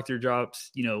Tyrese Proctor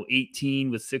drops, 18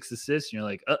 with 6 assists. And you're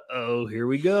like, uh-oh, here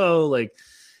we go. Like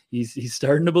he's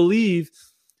starting to believe.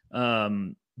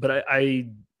 But I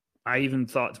even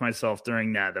thought to myself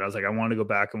during that I was like, I want to go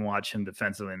back and watch him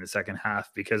defensively in the second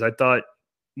half, because I thought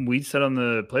we said on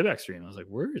the playback stream, I was like,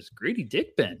 where has Grady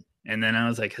Dick been? And then I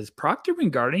was like, has Proctor been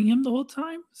guarding him the whole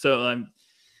time? So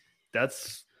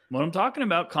that's what I'm talking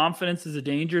about. Confidence is a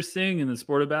dangerous thing in the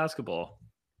sport of basketball.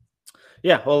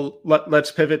 Yeah, well,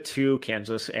 let's pivot to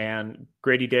Kansas and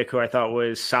Grady Dick, who I thought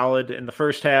was solid in the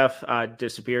first half,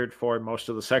 disappeared for most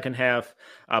of the second half,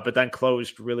 but then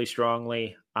closed really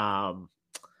strongly. I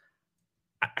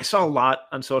saw a lot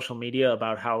on social media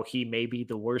about how he may be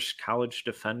the worst college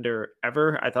defender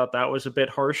ever. I thought that was a bit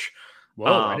harsh.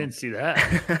 Whoa, I didn't see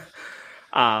that.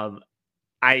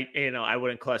 I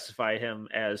wouldn't classify him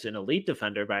as an elite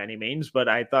defender by any means, but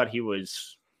I thought he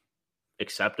was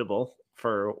acceptable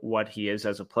for what he is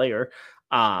as a player.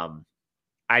 I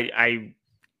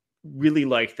really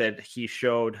like that he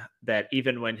showed that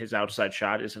even when his outside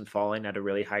shot isn't falling at a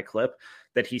really high clip,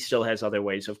 that he still has other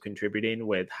ways of contributing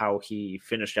with how he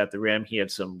finished at the rim. He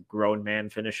had some grown man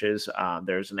finishes.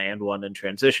 There's an and one in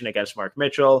transition against Mark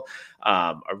Mitchell,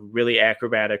 a really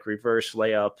acrobatic reverse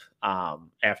layup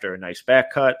after a nice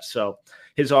back cut. So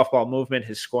his off-ball movement,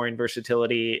 his scoring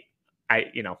versatility,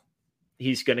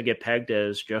 he's going to get pegged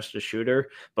as just a shooter,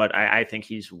 but I think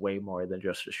he's way more than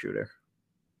just a shooter.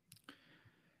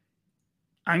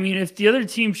 I mean, if the other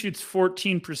team shoots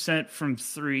 14% from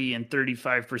 3 and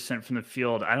 35% from the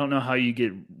field, I don't know how you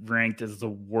get ranked as the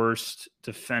worst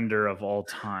defender of all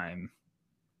time.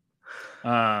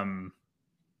 But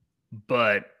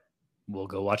we'll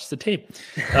go watch the tape.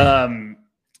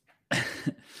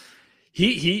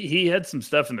 He had some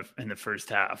stuff in the first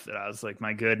half that I was like,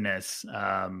 my goodness.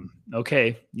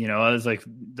 Okay. I was like,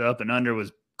 the up and under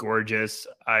was gorgeous.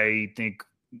 I think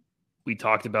we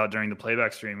talked about during the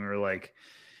playback stream, we were like,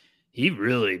 he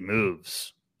really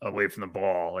moves away from the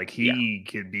ball. Like he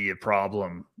could be a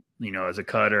problem, as a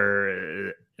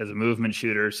cutter, as a movement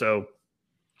shooter. So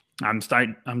I'm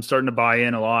starting to buy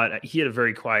in a lot. He had a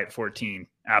very quiet 14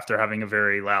 after having a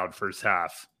very loud first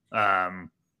half.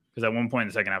 Because at one point in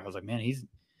the second half, I was like, man, I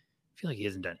feel like he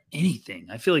hasn't done anything.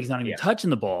 I feel like he's not even touching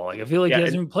the ball. Like, I feel like he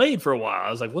hasn't even played for a while.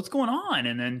 I was like, what's going on?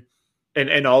 And then,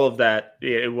 and all of that,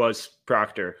 it was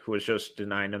Proctor who was just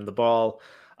denying him the ball.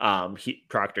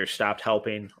 Proctor stopped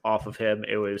helping off of him.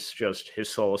 It was just his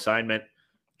sole assignment: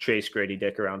 chase Grady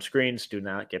Dick around screens, do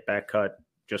not get back cut,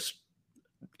 just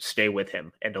stay with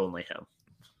him and only him.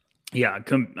 Yeah,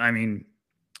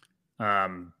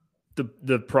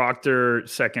 the Proctor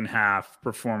second half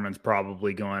performance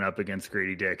probably going up against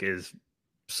Grady Dick is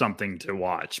something to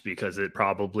watch, because it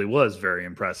probably was very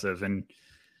impressive. And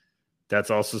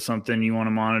that's also something you want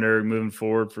to monitor moving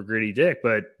forward for Grady Dick.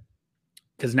 But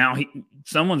because now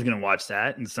someone's going to watch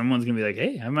that and someone's going to be like,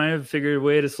 hey, I might have figured a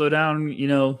way to slow down,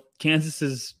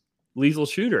 Kansas's lethal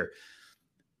shooter.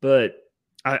 But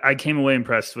I came away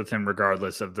impressed with him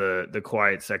regardless of the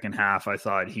quiet second half. I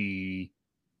thought he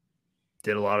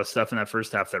did a lot of stuff in that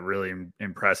first half that really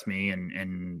impressed me,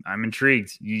 and I'm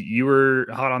intrigued. You were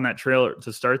hot on that trail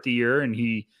to start the year, and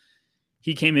he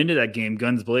came into that game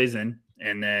guns blazing,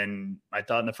 and then I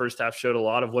thought in the first half showed a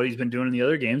lot of what he's been doing in the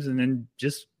other games, and then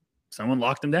just someone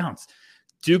locked him down.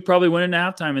 Duke probably went into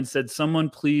halftime and said, someone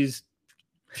please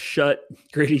shut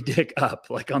Grady Dick up,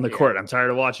 like on the court. I'm tired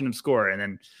of watching him score. And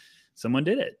then someone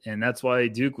did it, and that's why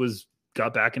Duke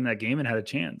got back in that game and had a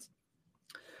chance.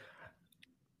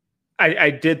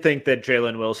 I did think that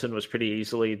Jalen Wilson was pretty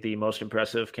easily the most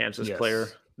impressive Kansas player,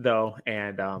 though,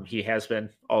 and he has been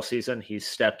all season. He's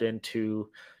stepped into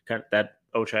kind of that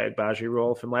Ochai Agbaji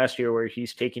role from last year, where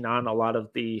he's taking on a lot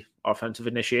of the offensive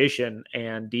initiation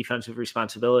and defensive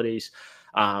responsibilities.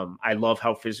 I love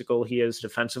how physical he is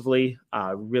defensively,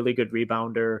 really good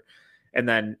rebounder, and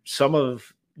then some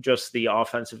of just the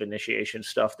offensive initiation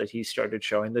stuff that he started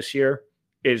showing this year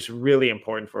is really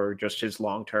important for just his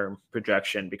long-term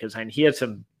projection, because he had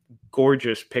some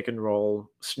gorgeous pick and roll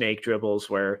snake dribbles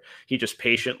where he just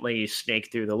patiently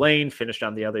snaked through the lane, finished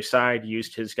on the other side,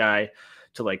 used his guy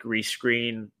to like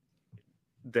rescreen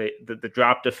the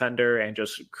drop defender and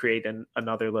just create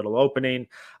another little opening.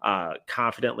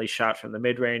 Confidently shot from the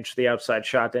mid-range. The outside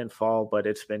shot didn't fall, but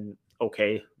it's been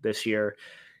okay this year.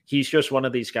 He's just one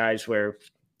of these guys where,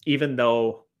 even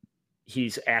though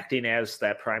he's acting as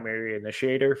that primary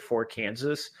initiator for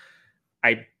Kansas,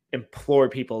 I implore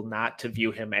people not to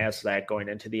view him as that going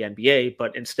into the NBA,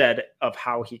 but instead of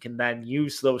how he can then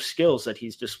use those skills that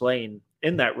he's displaying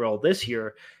in that role this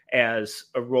year as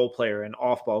a role player and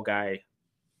off-ball guy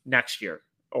next year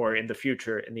or in the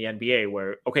future in the NBA,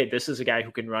 where, okay, this is a guy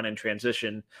who can run in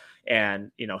transition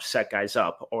and, set guys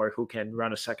up, or who can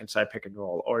run a second side pick and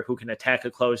roll, or who can attack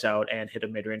a closeout and hit a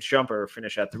mid-range jumper or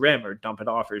finish at the rim or dump it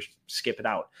off or skip it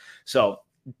out. So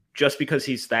just because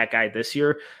he's that guy this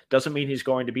year doesn't mean he's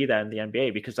going to be that in the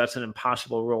NBA, because that's an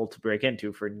impossible role to break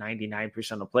into for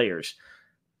 99% of players.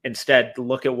 Instead,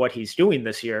 look at what he's doing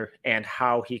this year and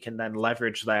how he can then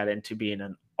leverage that into being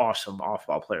an awesome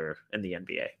off-ball player in the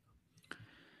NBA.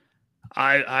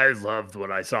 I loved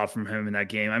what I saw from him in that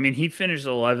game. I mean, he finished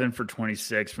 11 for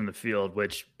 26 from the field,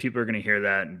 which people are going to hear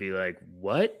that and be like,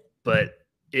 what? But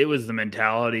it was the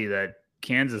mentality that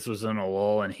Kansas was in a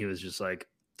lull, and he was just like,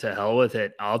 to hell with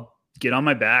it. I'll get on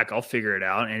my back. I'll figure it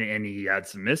out. And he had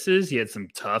some misses. He had some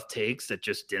tough takes that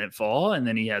just didn't fall. And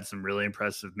then he had some really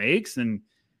impressive makes, and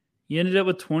he ended up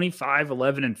with 25,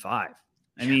 11, and 5.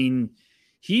 I mean,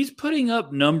 he's putting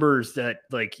up numbers that,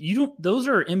 like, those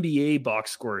are NBA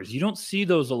box scores. You don't see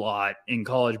those a lot in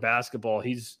college basketball.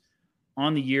 He's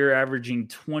on the year averaging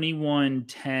 21,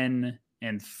 10,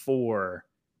 and 4.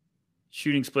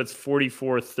 Shooting splits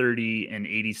 44, 30, and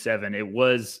 87. It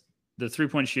was, the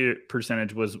 3-point shoot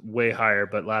percentage was way higher,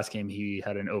 but last game he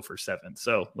had an 0 for 7.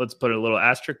 So let's put a little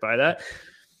asterisk by that.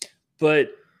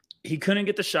 But he couldn't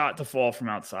get the shot to fall from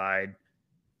outside.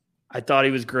 I thought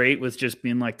he was great with just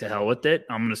being like, to hell with it.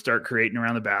 I'm going to start creating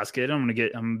around the basket. I'm going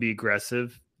to be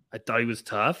aggressive. I thought he was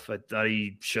tough. I thought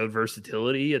he showed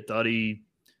versatility. I thought he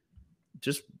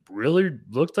just really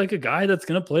looked like a guy that's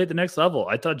going to play at the next level.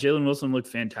 I thought Jalen Wilson looked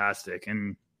fantastic.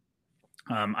 And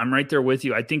I'm right there with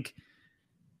you. I think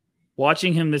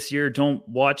watching him this year, don't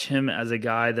watch him as a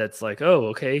guy that's like, oh,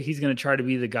 okay, he's going to try to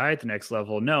be the guy at the next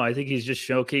level. No, I think he's just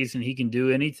showcasing he can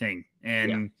do anything.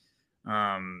 And,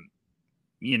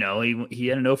 he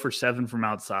had an 0 for 7 from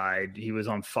outside. He was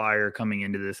on fire coming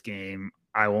into this game.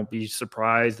 I won't be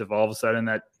surprised if all of a sudden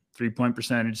that 3-point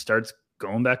percentage starts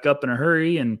going back up in a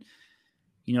hurry. And,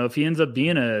 if he ends up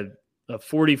being a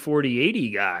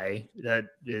 40-40-80 guy that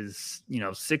is,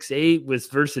 6'8" with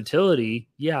versatility,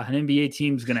 an NBA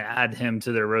team's going to add him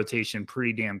to their rotation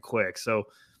pretty damn quick. So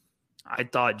I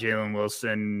thought Jalen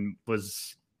Wilson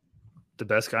was the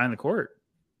best guy on the court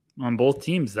on both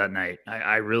teams that night.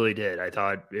 I really did. I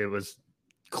thought it was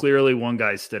clearly one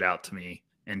guy stood out to me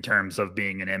in terms of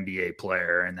being an NBA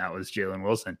player, and that was Jalen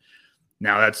Wilson.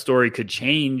 Now that story could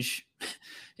change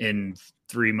in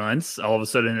 3 months. All of a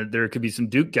sudden there could be some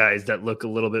Duke guys that look a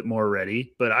little bit more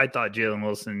ready, but I thought Jalen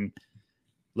Wilson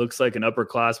looks like an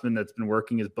upperclassman that's been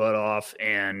working his butt off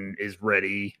and is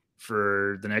ready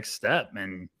for the next step.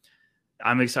 And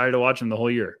I'm excited to watch him the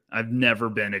whole year. I've never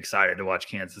been excited to watch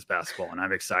Kansas basketball, and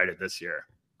I'm excited this year.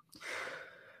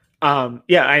 And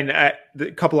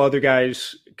a couple other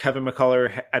guys, Kevin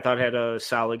McCullough, I thought had a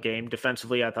solid game.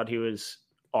 Defensively, I thought he was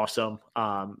awesome.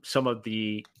 Some of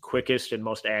the quickest and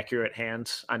most accurate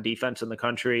hands on defense in the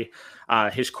country.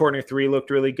 His corner three looked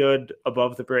really good.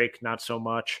 Above the break, not so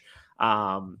much.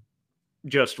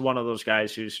 Just one of those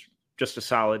guys who's just a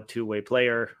solid two-way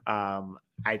player.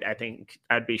 I think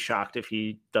I'd be shocked if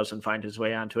he doesn't find his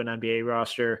way onto an NBA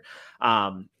roster.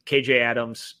 KJ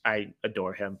Adams, I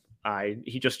adore him.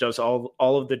 He just does all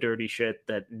of the dirty shit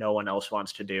that no one else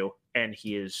wants to do. And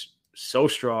he is so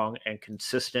strong and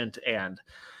consistent and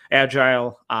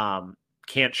agile.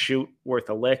 Can't shoot worth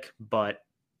a lick, but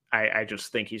I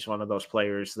just think he's one of those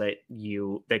players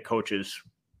that coaches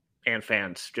and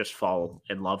fans just fall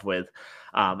in love with.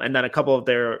 And then a couple of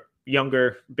their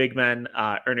younger big men,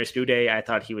 Ernest Udeh, I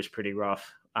thought he was pretty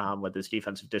rough with his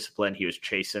defensive discipline. He was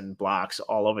chasing blocks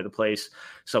all over the place.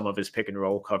 Some of his pick and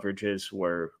roll coverages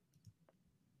were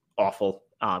awful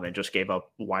and just gave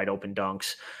up wide open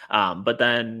dunks. But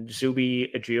then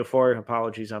Zuby Ejiofor,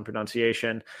 apologies on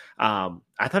pronunciation, I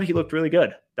thought he looked really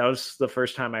good. That was the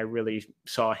first time I really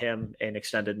saw him in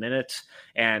extended minutes,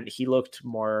 and he looked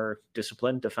more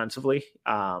disciplined defensively.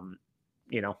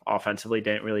 Offensively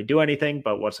didn't really do anything,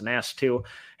 but wasn't asked to.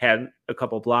 Had a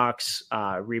couple blocks,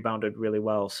 rebounded really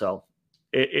well. So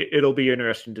it'll be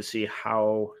interesting to see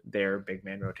how their big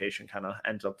man rotation kind of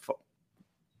ends up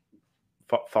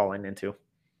falling into.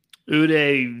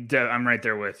 Udeh, I'm right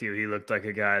there with you. He looked like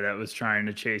a guy that was trying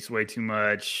to chase way too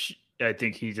much. I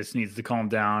think he just needs to calm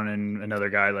down. And another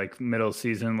guy like middle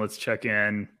season, let's check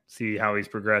in, see how he's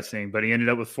progressing. But he ended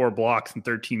up with 4 blocks in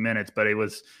 13 minutes, but he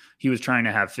was trying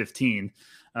to have 15.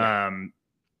 Yeah.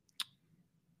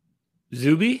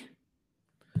 Zuby?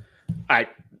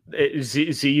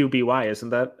 Zuby, isn't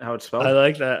that how it's spelled? I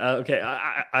like that. Okay.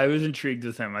 I was intrigued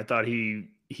with him. I thought he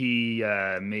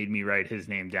made me write his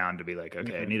name down to be like,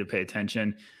 okay, I need to pay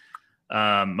attention.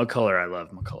 McCullough, I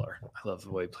love McCullough. I love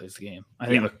the way he plays the game. I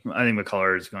think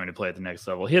McCullough is going to play at the next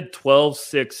level. He had 12,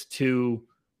 6, 2,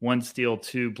 1 steal,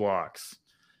 2 blocks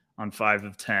on 5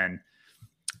 of 10.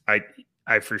 I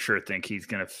for sure think he's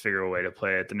going to figure a way to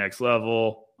play at the next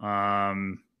level. I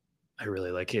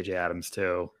really like KJ Adams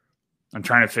too. I'm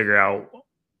trying to figure out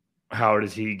how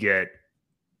does he get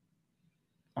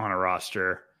on a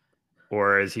roster.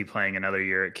 Or is he playing another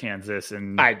year at Kansas?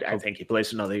 And I think he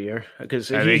plays another year because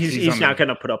he's not going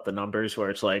to put up the numbers where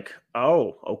it's like,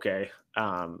 oh, okay.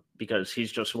 Because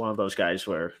he's just one of those guys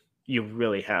where you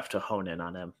really have to hone in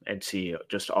on him and see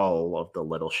just all of the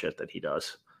little shit that he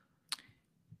does.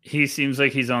 He seems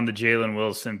like he's on the Jalen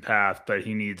Wilson path, but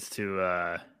he needs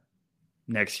to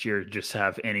next year just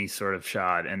have any sort of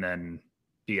shot and then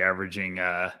be averaging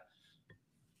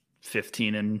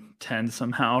 15 and 10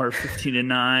 somehow, or 15 and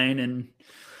 9, and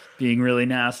being really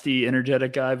nasty,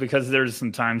 energetic guy, because there's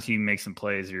some times he makes some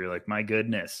plays where you're like, my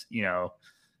goodness, he had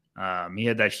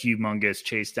that humongous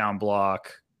chase down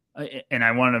block. And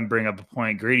I wanted to bring up a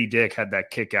point. Grady Dick had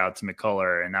that kick out to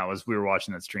McCullough, and we were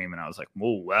watching that stream, and I was like,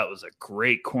 whoa, that was a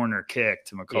great corner kick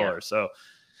to McCullough. Yeah. So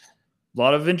a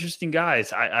lot of interesting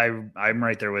guys. I'm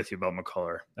right there with you about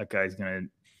McCullough. That guy's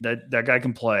that guy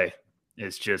can play.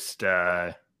 It's just,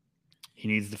 he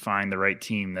needs to find the right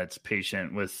team that's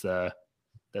patient with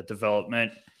that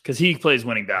development, because he plays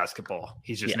winning basketball.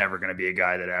 He's just never going to be a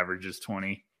guy that averages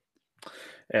 20.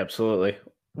 Absolutely.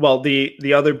 Well,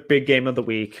 the other big game of the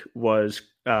week was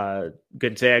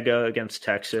Gonzaga against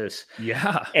Texas.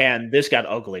 Yeah. And this got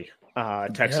ugly.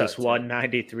 Texas won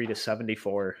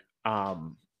 93-74.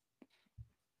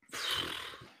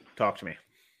 Talk to me.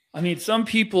 I mean, some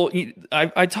people,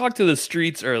 I talked to the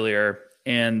streets earlier,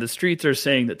 and the streets are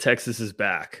saying that Texas is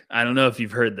back. I don't know if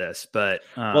you've heard this, but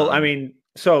well, I mean,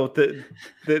 so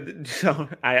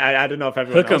I don't know if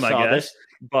everyone else saw this,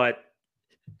 but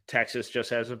Texas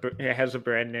just has a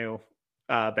brand new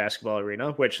basketball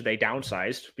arena, which they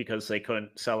downsized because they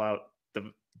couldn't sell out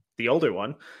the older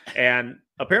one, and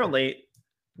apparently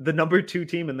the number 2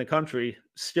 team in the country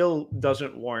still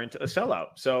doesn't warrant a sellout.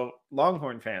 So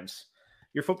Longhorn fans,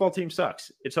 your football team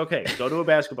sucks. It's okay. Go to a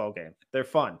basketball game. They're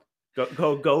fun.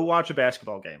 Go watch a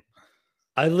basketball game.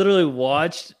 I literally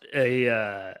watched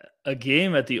a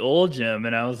game at the old gym,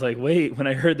 and I was like, wait, when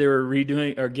I heard they were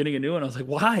redoing or getting a new one, I was like,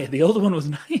 why? The old one was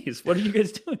nice. What are you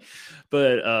guys doing?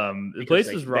 But the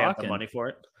place was rocking. They have the money for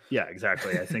it. Yeah,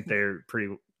 exactly. I think they're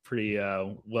pretty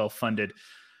well funded.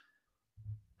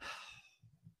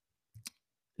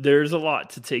 There's a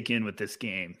lot to take in with this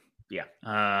game. Yeah.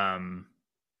 Trying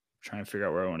to figure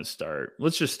out where I want to start.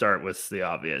 Let's just start with the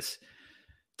obvious.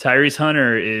 Tyrese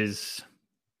Hunter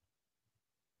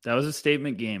that was a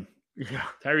statement game. Yeah.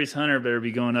 Tyrese Hunter better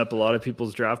be going up a lot of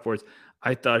people's draft boards.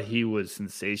 I thought he was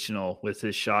sensational with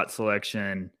his shot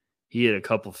selection. He had a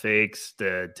couple fakes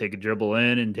to take a dribble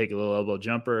in and take a little elbow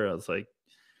jumper. I was like,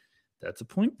 that's a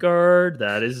point guard.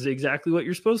 That is exactly what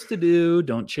you're supposed to do.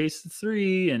 Don't chase the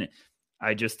three. And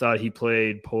I just thought he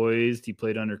played poised. He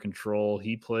played under control.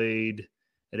 He played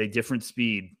at a different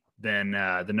speed than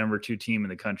the number 2 team in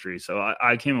the country. So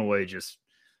I came away just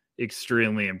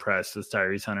extremely impressed with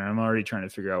Tyrese Hunter. I'm already trying to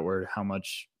figure out how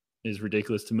much is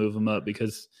ridiculous to move him up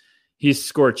because he's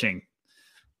scorching.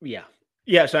 Yeah.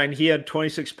 Yeah. So he had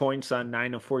 26 points on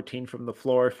 9 of 14 from the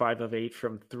floor, 5 of 8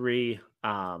 from 3,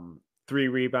 3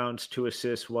 rebounds, 2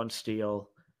 assists, 1 steal.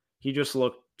 He just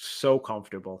looked so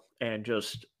comfortable and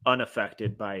just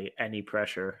unaffected by any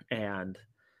pressure. And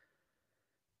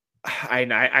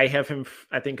I have him,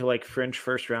 I think, like fringe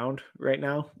first round right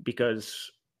now, because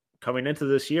coming into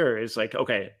this year is like,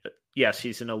 okay, yes,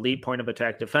 he's an elite point of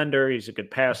attack defender. He's a good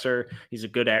passer. He's a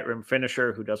good at rim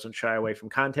finisher who doesn't shy away from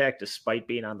contact despite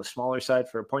being on the smaller side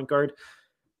for a point guard.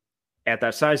 At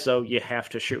that size, though, you have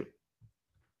to shoot.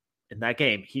 In that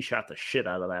game, he shot the shit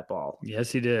out of that ball.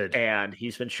 Yes, he did. And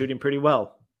he's been shooting pretty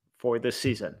well for this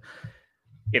season.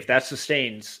 If that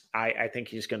sustains, I think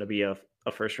he's going to be a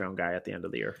first round guy at the end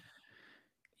of the year.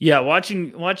 Yeah,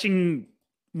 watching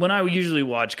when I usually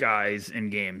watch guys in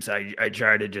games, I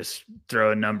try to just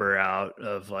throw a number out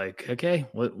of like, okay,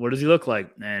 what does he look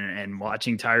like? And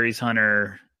watching Tyrese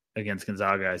Hunter against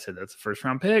Gonzaga, I said that's a first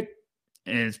round pick.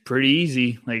 And it's pretty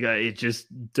easy. Like it just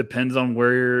depends on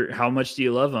how much do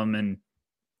you love him. And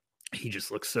he just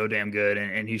looks so damn good.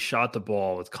 And he shot the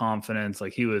ball with confidence.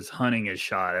 Like he was hunting his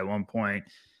shot at one point.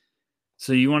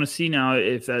 So you want to see now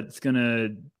if that's going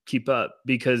to keep up,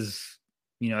 because,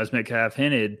 as Metcalf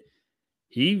hinted,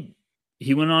 he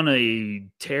went on a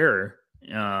tear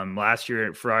last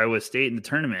year for Iowa State in the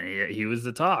tournament. He was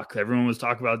the talk. Everyone was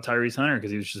talking about Tyrese Hunter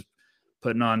because he was just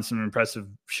putting on some impressive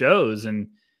shows. And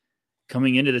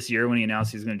coming into this year, when he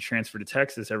announced he's going to transfer to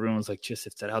Texas, everyone was like, just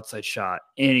if that outside shot,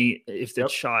 if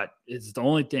that shot is the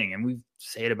only thing. And we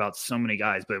say it about so many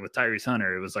guys, but with Tyrese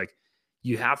Hunter, it was like,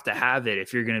 you have to have it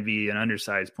if you're going to be an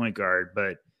undersized point guard.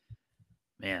 But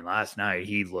man, last night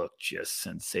he looked just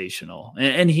sensational,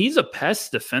 and he's a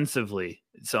pest defensively.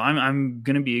 So I'm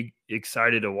going to be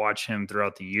excited to watch him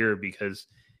throughout the year because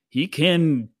he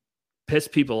can piss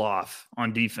people off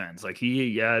on defense. Like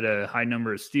he had a high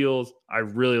number of steals. I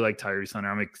really like Tyrese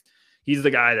Hunter. He's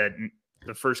the guy that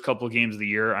the first couple of games of the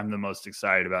year I'm the most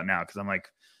excited about now, because I'm like,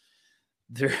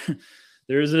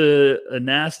 there's a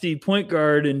nasty point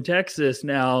guard in Texas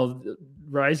now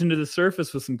rising to the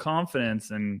surface with some confidence,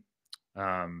 and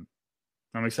I'm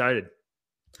excited.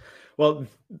 Well,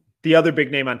 the other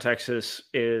big name on Texas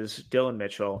is Dillon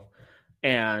Mitchell,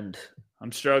 and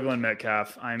I'm struggling,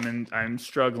 Metcalf. I'm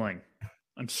struggling.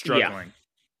 Yeah.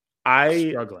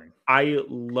 I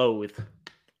loathe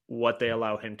what they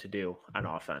allow him to do on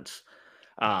offense.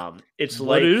 It's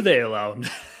what do they allow him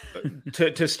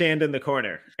to stand in the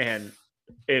corner, and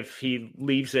if he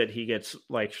leaves it, he gets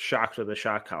like shocked with a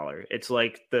shock collar. It's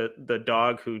like the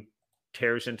dog who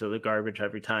tears into the garbage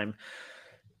every time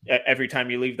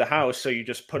you leave the house. So you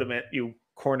just you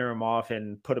corner him off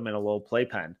and put him in a little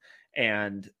playpen,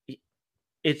 and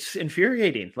it's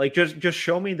infuriating. Like just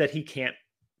show me that he can't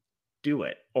do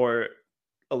it, or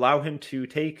allow him to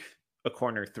take a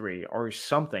corner three or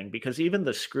something, because even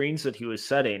the screens that he was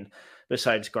setting,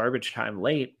 besides garbage time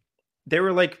late, they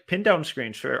were like pin down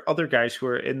screens for other guys who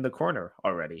are in the corner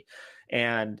already.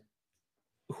 And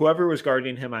whoever was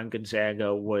guarding him on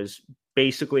Gonzaga was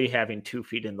basically having 2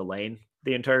 feet in the lane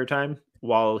the entire time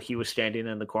while he was standing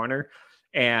in the corner.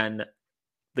 And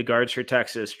the guards for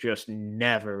Texas just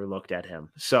never looked at him.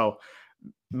 So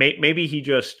maybe he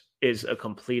just is a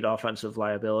complete offensive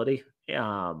liability.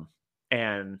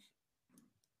 And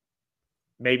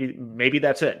maybe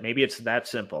that's it. Maybe it's that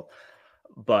simple.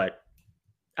 But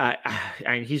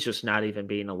he's just not even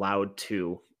being allowed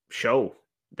to show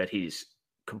that he's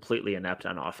completely inept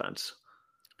on offense.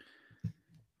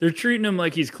 They're treating him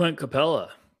like he's Clint Capella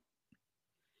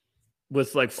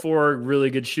with like 4 really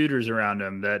good shooters around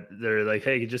him that they're like,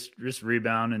 hey, just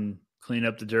rebound and clean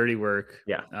up the dirty work.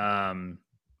 Yeah.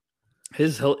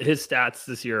 His stats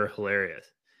this year are hilarious.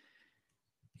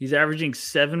 He's averaging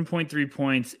 7.3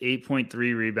 points, 8.3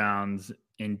 rebounds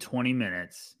in 20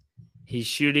 minutes. He's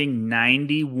shooting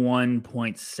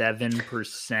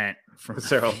 91.7% from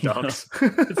it's all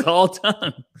dunks. It's all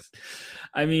dunks.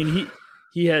 I mean,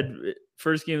 he had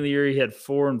first game of the year, he had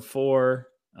 4 and 4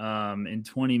 in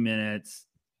 20 minutes.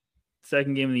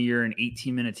 Second game of the year in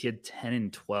 18 minutes, he had 10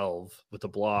 and 12 with a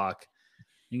block.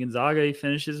 And Gonzaga, he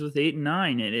finishes with 8 and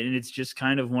 9. And it's just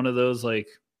kind of one of those, like,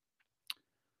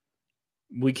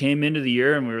 we came into the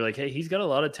year and we were like, hey, he's got a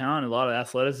lot of talent, a lot of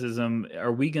athleticism.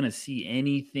 Are we going to see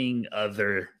anything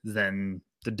other than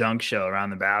the dunk show around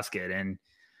the basket? And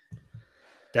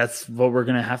that's what we're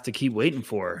going to have to keep waiting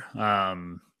for. I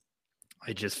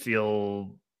just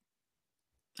feel,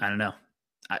 I don't know.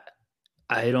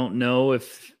 I don't know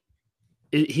if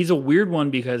he's a weird one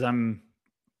because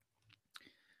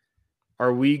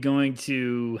are we going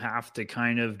to have to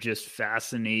kind of just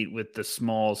fascinate with the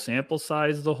small sample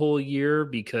size the whole year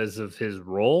because of his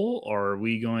role? Or are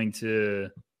we going to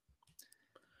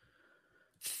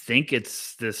think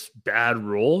it's this bad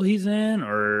role he's in?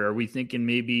 Or are we thinking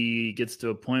maybe he gets to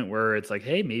a point where it's like,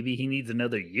 hey, maybe he needs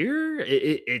another year?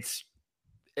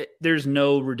 There's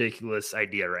no ridiculous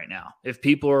idea right now. If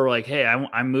people are like, hey,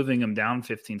 I'm moving him down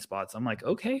 15 spots, I'm like,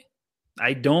 okay,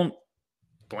 I don't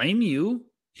blame you.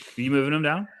 Are you moving him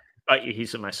down?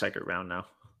 He's in my second round now.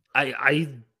 I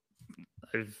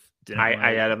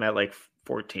had him at like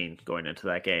 14 going into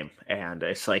that game, and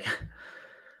it's like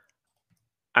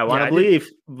I want to believe,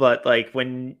 but like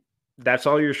when that's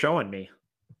all you're showing me,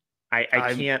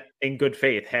 I can't, in good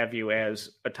faith, have you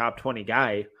as a top 20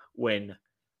 guy when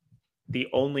the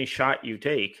only shot you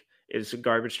take is a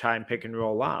garbage time pick and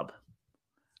roll lob.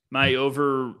 My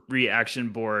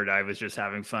overreaction board, I was just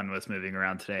having fun with moving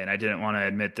around today, and I didn't want to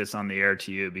admit this on the air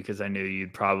to you because I knew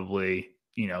you'd probably,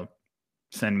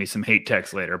 send me some hate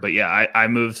text later. But yeah, I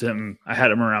moved him. I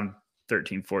had him around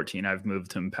 13, 14. I've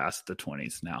moved him past the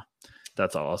 20s now.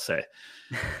 That's all I'll say.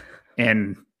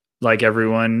 And like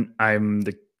everyone, I'm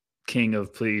the king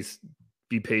of please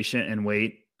be patient and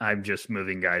wait. I'm just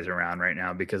moving guys around right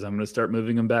now because I'm going to start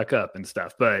moving them back up and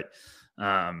stuff. But,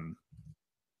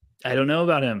 I don't know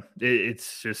about him.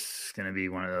 It's just going to be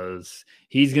one of those.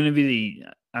 He's going to be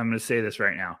I'm going to say this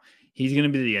right now. He's going to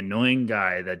be the annoying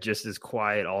guy that just is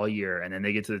quiet all year. And then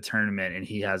they get to the tournament and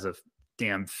he has a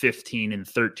damn 15 and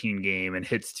 13 game and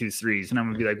hits 2 threes. And I'm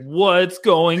going to be like, what's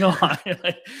going on?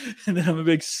 And then I'm a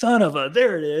big son of a,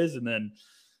 there it is. And then,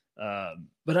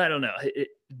 but I don't know.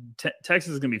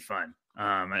 Texas is going to be fun.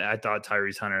 I thought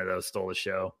Tyrese Hunter, though, stole the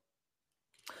show.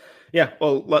 Yeah,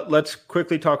 well, let's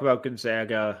quickly talk about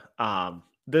Gonzaga.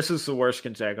 This is the worst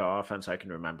Gonzaga offense I can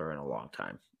remember in a long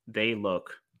time. They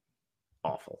look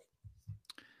awful.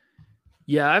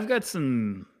 Yeah, I've got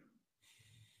some.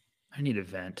 I need a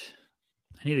vent.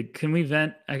 Can we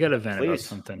vent? I got to vent about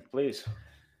something. Please.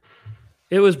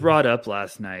 It was brought up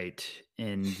last night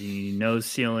in the No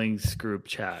Ceilings group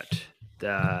chat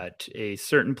that a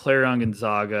certain player on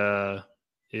Gonzaga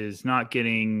is not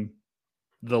getting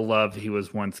the love he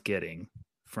was once getting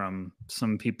from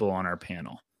some people on our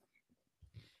panel.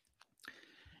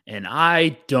 And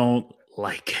I don't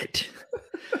like it.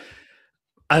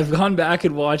 I've gone back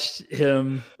and watched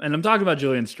him, and I'm talking about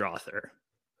Julian Strawther.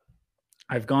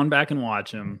 I've gone back and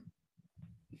watched him.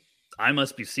 I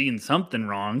must be seeing something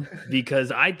wrong because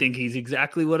I think he's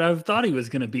exactly what I thought he was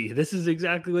going to be. This is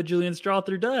exactly what Julian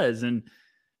Strawther does. And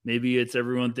maybe it's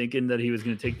everyone thinking that he was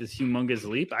going to take this humongous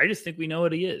leap. I just think we know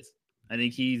what he is. I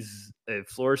think he's a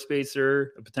floor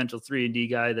spacer, a potential 3-and-D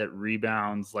guy that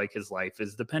rebounds like his life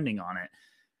is depending on it.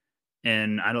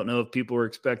 And I don't know if people were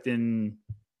expecting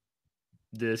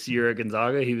this year at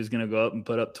Gonzaga he was going to go up and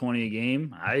put up 20 a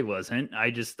game. I wasn't.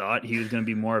 I just thought he was going to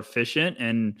be more efficient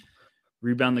and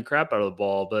rebound the crap out of the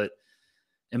ball. But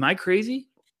am I crazy?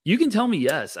 You can tell me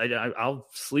yes. I'll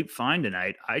sleep fine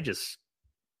tonight. It's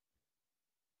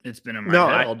been in my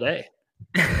head all day.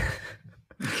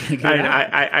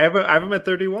 I have him at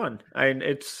 31.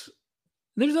 There's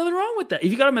nothing wrong with that.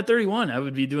 If you got him at 31, I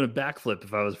would be doing a backflip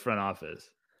if I was front office.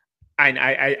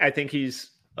 I think he's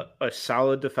a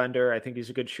solid defender. I think he's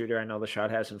a good shooter. I know the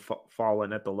shot hasn't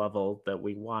fallen at the level that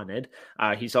we wanted.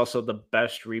 He's also the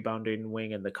best rebounding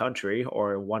wing in the country,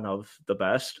 or one of the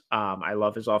best. I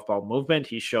love his off-ball movement.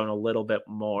 He's shown a little bit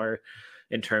more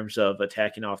in terms of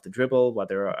attacking off the dribble,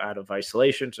 whether out of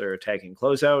isolations or attacking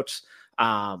closeouts.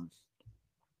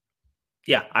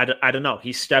 Yeah, I don't know.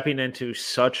 He's stepping into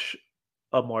such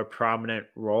a more prominent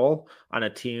role on a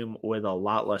team with a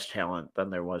lot less talent than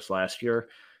there was last year.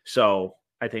 So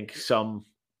I think some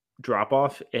drop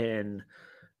off in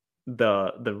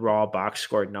the raw box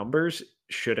score numbers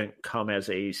shouldn't come as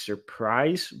a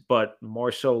surprise, but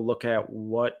more so look at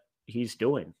what he's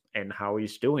doing and how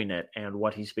he's doing it and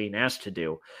what he's being asked to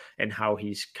do and how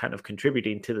he's kind of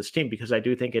contributing to this team, because I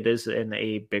do think it is in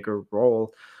a bigger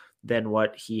role than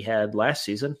what he had last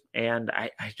season. And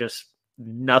I just,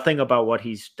 nothing about what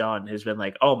he's done has been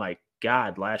like, oh my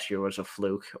God, last year was a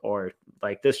fluke, or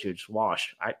like this dude's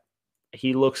washed.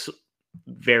 He looks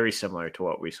very similar to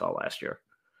what we saw last year.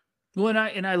 Well,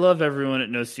 and I love everyone at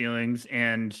No Ceilings,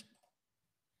 and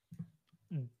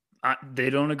they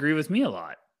don't agree with me a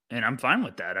lot, and I'm fine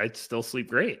with that. I still sleep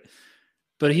great.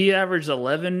 But he averaged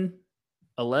 11,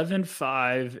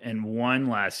 5, and 1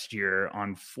 last year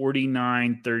on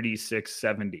 49, 36,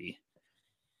 70.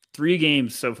 3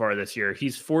 games so far this year.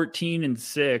 He's 14 and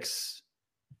 6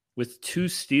 with 2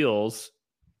 steals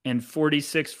and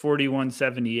 46, 41,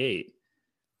 78.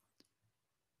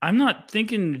 I'm not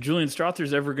thinking Julian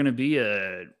Strother's ever going to be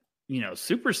a,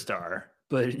 superstar,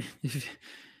 but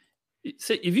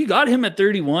if you got him at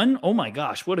 31, oh my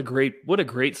gosh, what a great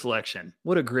selection.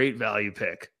 What a great value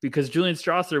pick, because Julian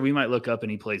Strother, we might look up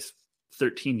and he plays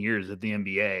 13 years at the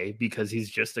NBA because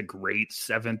he's just a great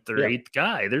 7th or 8th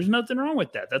guy. There's nothing wrong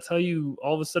with that. That's how you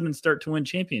all of a sudden start to win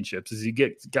championships, is you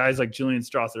get guys like Julian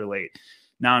Strother late.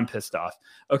 Now I'm pissed off.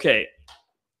 Okay.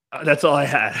 That's all I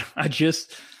had.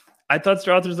 I thought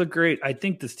Strothers looked great. I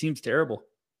think this team's terrible.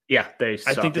 Yeah, they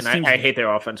suck. I hate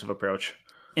their offensive approach.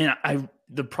 And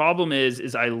the problem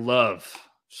is I love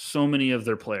so many of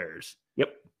their players.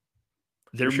 Yep.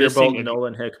 They're missing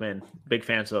Nolan Hickman, big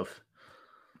fans of.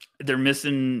 They're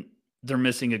missing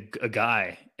a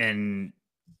guy, and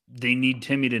they need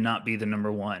Timmy to not be the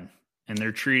number 1.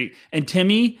 And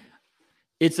Timmy,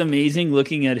 it's amazing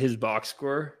looking at his box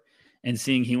score and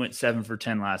seeing he went 7 for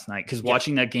 10 last night. Because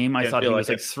watching that game, I thought he was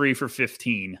like 3 for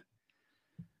 15.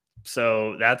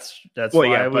 So that's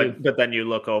why but then you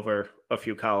look over a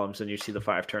few columns and you see the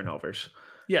 5 turnovers.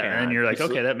 Yeah, and you're like,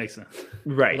 okay, that makes sense.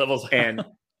 Right. And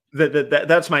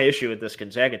that's my issue with this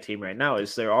Gonzaga team right now,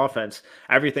 is their offense.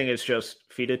 Everything is just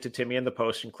feed it to Timmy in the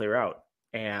post and clear out.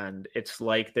 And it's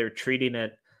like they're treating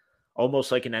it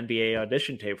almost like an NBA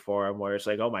audition tape for him, where it's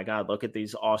like, oh my God, look at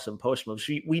these awesome post moves.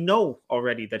 We know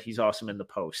already that he's awesome in the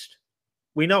post.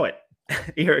 We know it.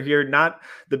 You're not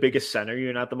the biggest center.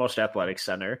 You're not the most athletic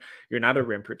center. You're not a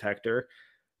rim protector.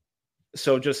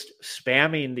 So just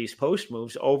spamming these post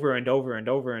moves over and over and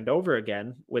over and over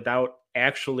again without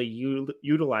actually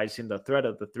utilizing the threat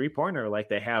of the 3-pointer like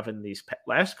they have in these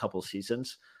last couple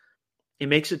seasons, it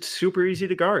makes it super easy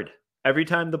to guard. Every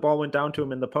time the ball went down to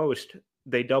him in the post,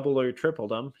 they doubled or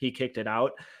tripled him. He kicked it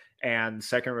out, and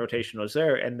second rotation was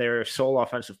there. And their sole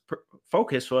offensive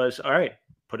focus was, all right,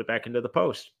 put it back into the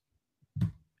post.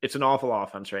 It's an awful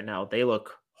offense right now. They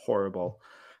look horrible.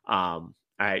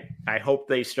 I hope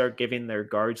they start giving their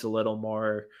guards a little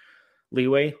more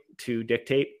leeway to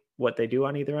dictate what they do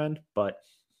on either end, but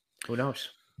who knows?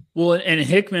 Well, and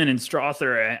Hickman and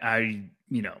Strother, I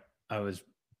was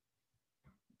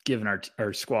giving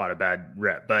our squad a bad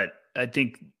rep, but I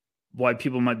think why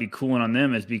people might be cooling on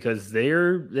them is because they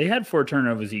had 4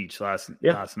 turnovers each last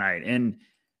night. And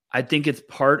I think it's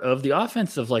part of the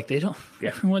offense of like,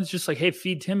 everyone's just like, hey,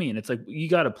 feed Timmy. And it's like, you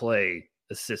got to play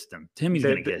a system. Timmy's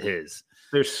going to get his.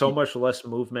 There's so much less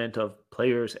movement of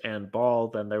players and ball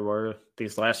than there were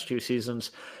these last 2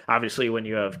 seasons. Obviously, when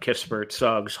you have Kispert,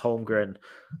 Suggs, Holmgren,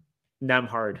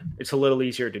 Nembhard, it's a little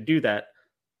easier to do that.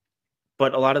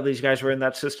 But a lot of these guys were in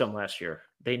that system last year.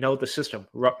 They know the system.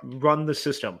 Run the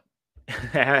system.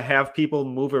 Have people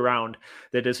move around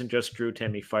that isn't just Drew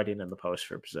Timmy fighting in the post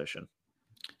for position.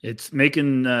 It's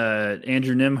making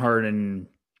Andrew Nembhard and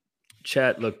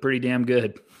Chet look pretty damn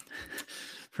good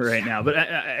right now. But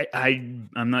I'm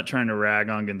not trying to rag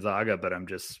on Gonzaga, but I'm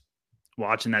just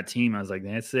watching that team. I was like,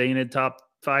 this ain't a top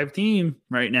 5 team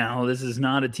right now. This is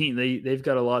not a team. They've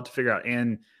got a lot to figure out,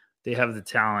 and they have the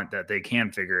talent that they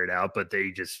can figure it out. But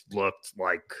they just look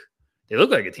like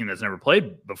a team that's never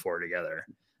played before together.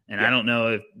 And I don't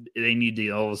know if they need to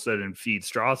all of a sudden feed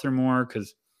Strother more,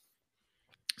 because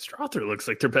Strother looks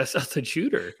like their best outside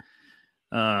shooter.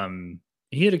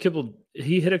 He hit a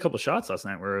couple shots last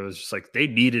night where it was just like they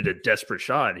needed a desperate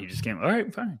shot. He just came, all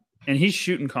right, fine. And he's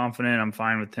shooting confident. I'm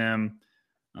fine with him.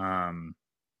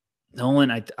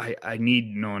 Nolan, I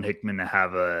need Nolan Hickman to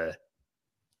have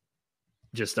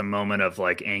just a moment of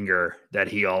like anger that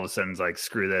he all of a sudden's like,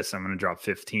 screw this, I'm going to drop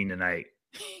 15 tonight.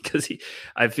 Because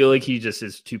I feel like he just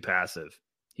is too passive.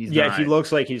 He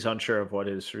looks like he's unsure of what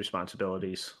his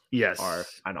responsibilities are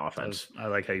on offense. I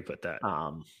like how you put that.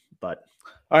 But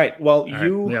all right, well,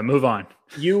 move on.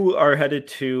 You are headed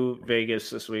to Vegas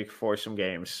this week for some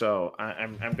games, so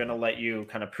I'm going to let you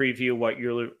kind of preview what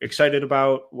you're excited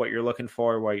about, what you're looking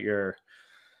for, what you're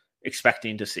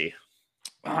expecting to see.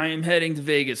 I am heading to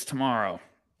Vegas tomorrow.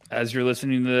 As you're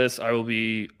listening to this, I will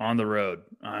be on the road.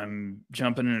 I'm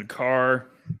jumping in a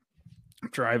car,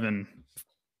 driving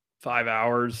 5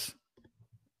 hours.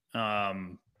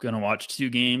 Going to watch 2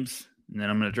 games, and then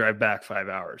I'm going to drive back 5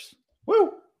 hours.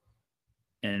 Woo!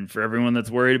 And for everyone that's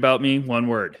worried about me, one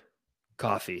word: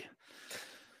 coffee.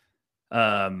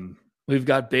 We've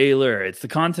got Baylor. It's the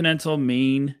Continental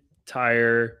Main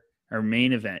Tire or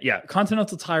main event. Yeah,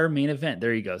 Continental Tire main event.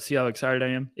 There you go. See how excited I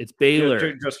am? It's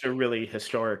Baylor. Just a really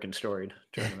historic and storied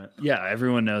tournament. Yeah,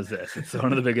 everyone knows this. It's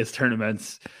one of the biggest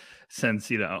tournaments since,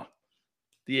 the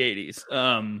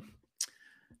 80s.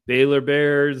 Baylor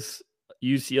Bears,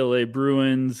 UCLA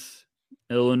Bruins,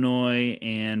 Illinois,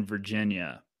 and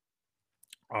Virginia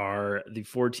are the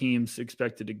 4 teams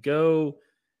expected to go.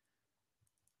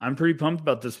 I'm pretty pumped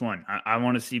about this one. I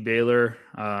want to see Baylor.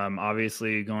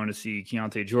 Obviously going to see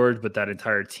Keontae George, but that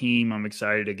entire team I'm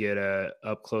excited to get a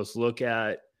up close look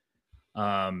at.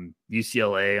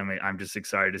 UCLA, I'm just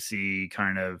excited to see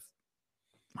kind of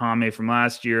Hame from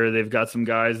last year. They've got some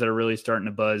guys that are really starting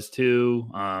to buzz too.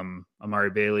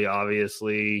 Amari Bailey,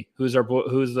 obviously. Who am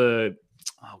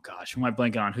I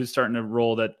blanking on? Who's starting to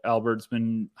roll that Albert's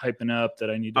been hyping up that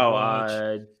I need to watch?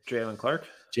 Jalen Clark.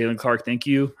 Jalen Clark, thank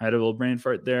you. I had a little brain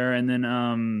fart there. And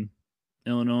then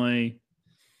Illinois,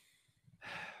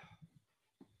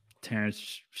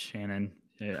 Terrence Shannon.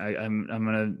 I'm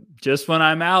gonna, just when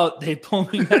I'm out, they pull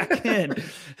me back in.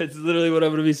 It's literally what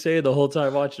I'm gonna be saying the whole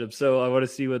time watching them. So I want to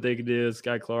see what they can do.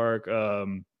 Sky Clark,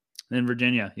 then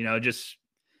Virginia. It's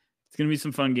gonna be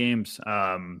some fun games.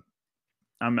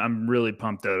 I'm really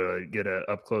pumped though to get a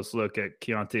up close look at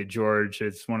Keontae George.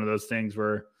 It's one of those things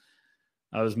where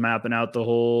I was mapping out the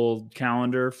whole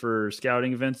calendar for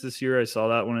scouting events this year. I saw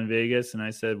that one in Vegas, and I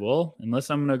said, well, unless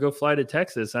I'm going to go fly to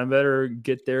Texas, I better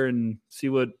get there and see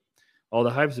what all the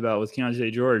hype's about with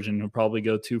Keontae George, and he'll probably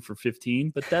go 2 for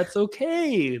 15, but that's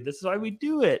okay. This is why we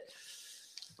do it.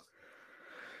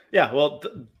 Yeah, well,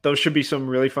 those should be some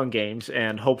really fun games,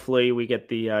 and hopefully we get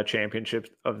the championship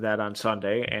of that on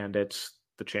Sunday, and it's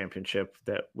the championship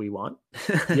that we want.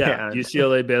 Yeah,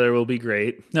 UCLA Baylor will be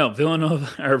great. No, Villanova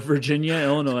or Virginia,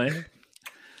 Illinois.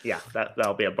 Yeah,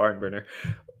 that'll be a barn burner.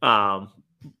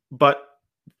 But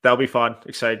that'll be fun.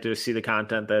 Excited to see the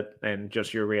content and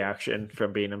just your reaction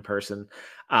from being in person.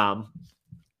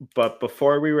 But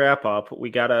before we wrap up, we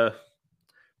gotta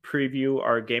preview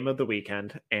our game of the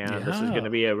weekend, and this is going to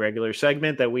be a regular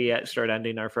segment that we start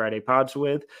ending our Friday pods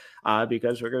with,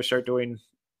 because we're going to start doing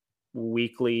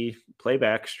weekly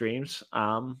playback streams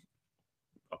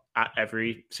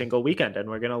every single weekend, and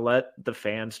we're going to let the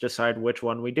fans decide which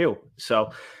one we do.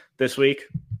 So this week,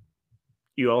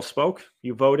 you all spoke,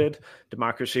 you voted,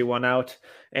 democracy won out,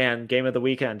 and game of the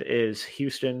weekend is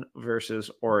Houston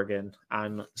versus Oregon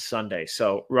on Sunday.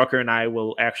 So Rucker and I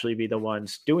will actually be the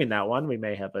ones doing that one. We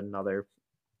may have another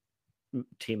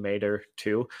teammate or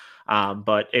two,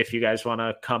 but if you guys want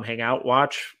to come hang out,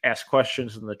 watch, ask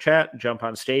questions in the chat, jump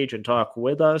on stage and talk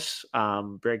with us,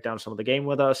 break down some of the game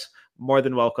with us, more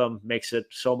than welcome. Makes it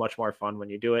so much more fun when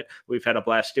you do it. We've had a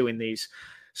blast doing these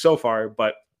so far.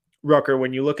 But Rucker,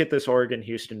 when you look at this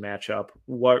Oregon-Houston matchup,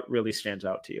 what really stands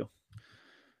out to you?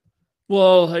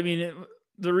 Well, I mean,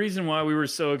 the reason why we were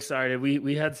so excited,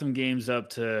 we had some games up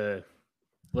to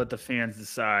let the fans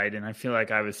decide. And I feel like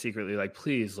I was secretly like,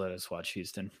 please let us watch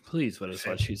Houston. Please let us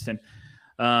watch Houston.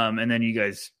 And then you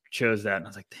guys chose that. And I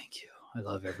was like, thank you. I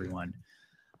love everyone.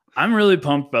 I'm really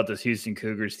pumped about this Houston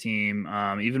Cougars team,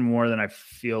 even more than I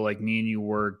feel like me and you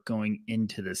were going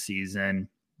into the season.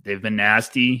 They've been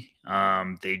nasty.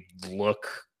 They look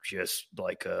just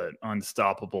like an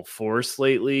unstoppable force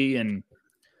lately. And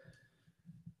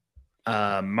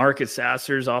Marcus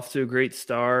Sasser's off to a great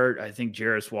start. I think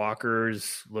Jarris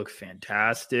Walker's look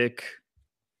fantastic.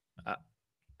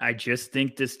 I just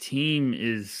think this team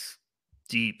is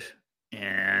deep,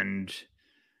 and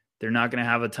they're not going to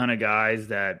have a ton of guys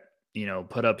that,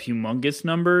 put up humongous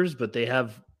numbers, but they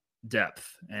have depth,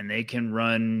 and they can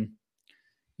run,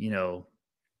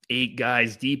 8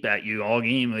 guys deep at you all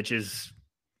game, which is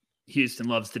Houston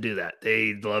loves to do that.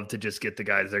 They love to just get the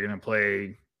guys they're going to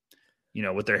play,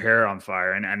 with their hair on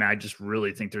fire. And I just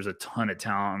really think there's a ton of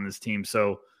talent on this team.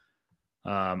 So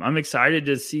I'm excited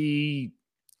to see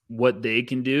what they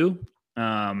can do.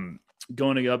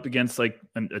 Going up against like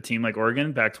a team like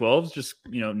Oregon, Pac-12s, just,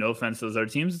 no offense to those other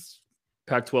teams.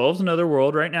 Pac-12 is another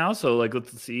world right now. So like,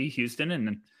 let's see Houston, and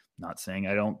I'm not saying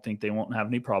I don't think they won't have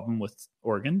any problem with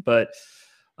Oregon, but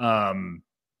I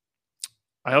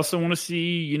also want to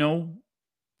see,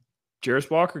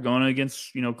 Jarace Walker going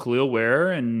against, Khalil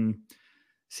Ware and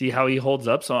see how he holds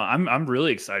up. So I'm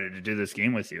really excited to do this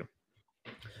game with you.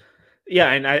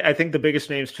 Yeah, and I think the biggest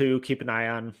names to keep an eye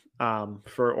on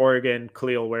for Oregon,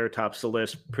 Khalil Ware tops the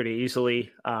list pretty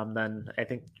easily. Then I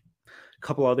think a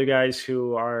couple other guys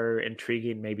who are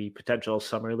intriguing, maybe potential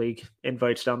summer league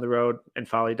invites down the road, and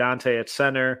N'Faly Dante at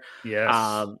center.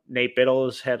 Yes. Nate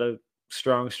Biddle's had a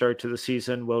strong start to the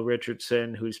season. Will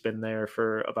Richardson, who's been there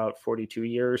for about 42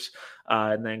 years,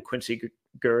 and then Quincy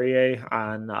Guerrier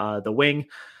on the wing.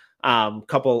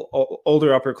 Couple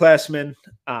older upperclassmen.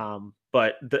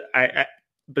 But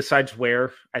besides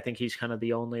Ware, I think he's kind of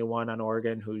the only one on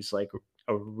Oregon who's like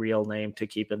a real name to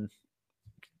keep on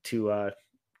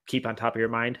top of your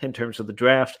mind in terms of the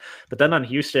draft. But then on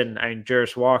Houston,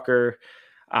 Jarace Walker,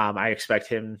 I expect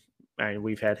him.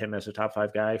 We've had him as a top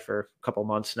 5 guy for a couple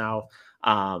months now.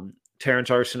 Terrence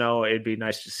Arsenault, it'd be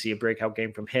nice to see a breakout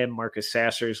game from him. Marcus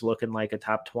Sasser's looking like a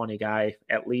top 20 guy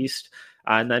at least.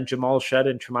 And then Jamal Shead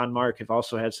and Tremont Mark have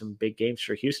also had some big games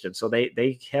for Houston. So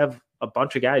they have a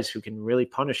bunch of guys who can really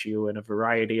punish you in a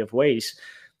variety of ways.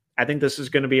 I think this is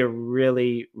going to be a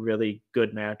really, really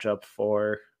good matchup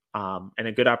and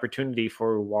a good opportunity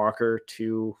for Walker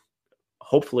to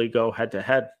hopefully go head to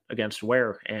head against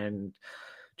Ware and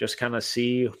just kind of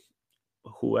see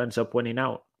who ends up winning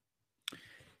out.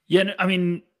 Yeah, I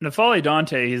mean, N'Faly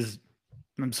Dante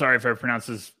I'm sorry if I pronounced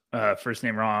his first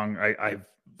name wrong. I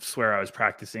swear I was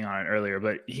practicing on it earlier,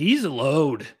 but he's a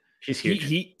load. He's huge.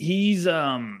 He's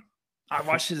I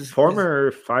watched his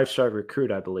former 5-star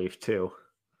recruit, I believe, too.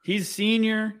 He's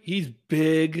senior. He's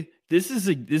big. This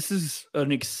is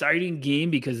an exciting game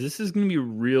because this is going to be a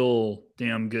real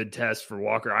damn good test for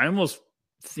Walker. I almost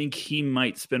think he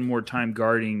might spend more time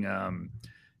guarding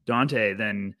Dante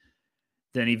than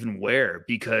even Ware,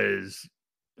 because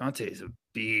Dante is a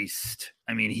beast.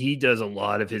 I mean, he does a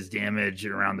lot of his damage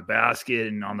around the basket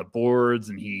and on the boards,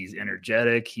 and he's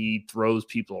energetic. He throws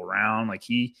people around. Like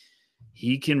he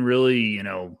can really,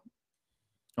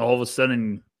 all of a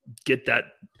sudden get that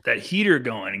heater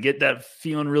going and get that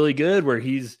feeling really good where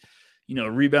he's,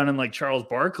 rebounding like Charles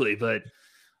Barkley. But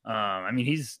I mean,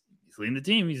 he's leading the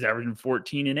team. He's averaging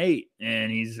 14 and 8,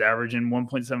 and he's averaging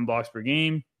 1.7 blocks per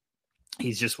game.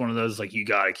 He's just one of those, like, you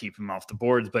got to keep him off the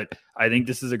boards. But I think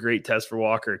this is a great test for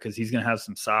Walker because he's going to have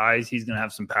some size. He's going to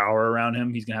have some power around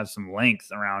him. He's going to have some length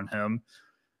around him.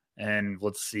 And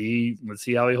let's see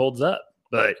how he holds up.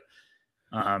 But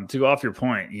to go off your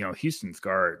point, Houston's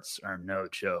guards are no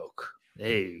joke.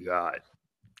 They got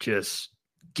just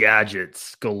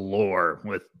gadgets galore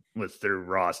with their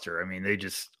roster. I mean, they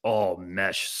just all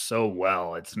mesh so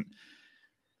well.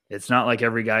 It's not like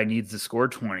every guy needs to score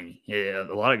 20. Yeah,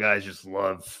 a lot of guys just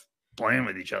love playing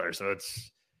with each other. So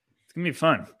it's gonna be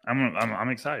fun. I'm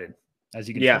excited, as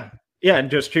you can tell. Yeah,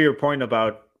 and just to your point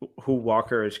about who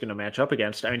Walker is going to match up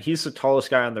against, I mean, he's the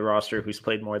tallest guy on the roster who's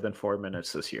played more than 4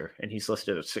 minutes this year, and he's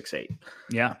listed at 6'8".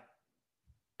 Yeah.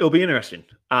 It'll be interesting.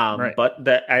 Right. But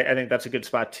I think that's a good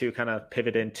spot to kind of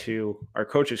pivot into our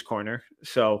coach's corner.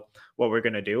 So what we're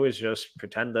going to do is just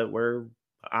pretend that we're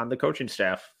on the coaching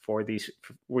staff for these.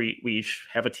 We each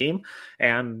have a team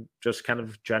and just kind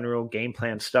of general game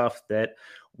plan stuff that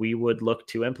we would look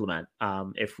to implement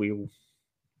if we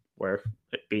were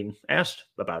being asked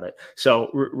about it. So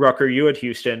Rucker, you at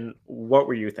Houston, what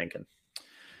were you thinking?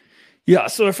 Yeah.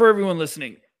 So for everyone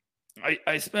listening,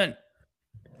 I spent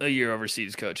a year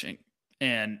overseas coaching,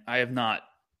 and I have not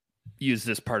used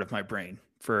this part of my brain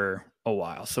for a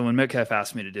while. So when Metcalf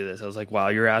asked me to do this, I was like, wow,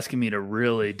 you're asking me to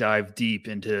really dive deep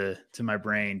into my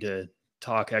brain to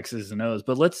talk X's and O's,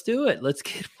 but let's do it. Let's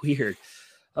get weird.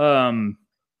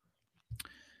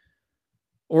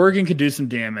 Oregon could do some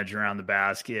damage around the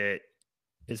basket,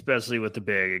 especially with the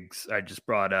bigs I just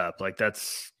brought up. Like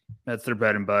that's their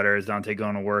bread and butter, is Dante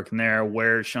going to work in there.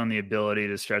 Ware's shown the ability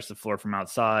to stretch the floor from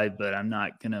outside, but I'm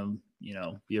not going to,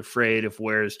 be afraid if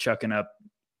Ware's chucking up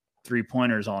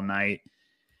 3-pointers all night.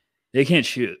 They can't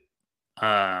shoot.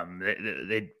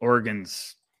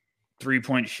 Oregon's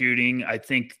 3-point shooting, I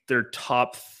think their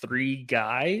top 3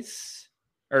 guys,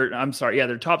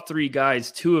 their top 3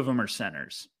 guys, 2 of them are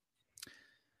centers.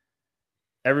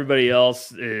 Everybody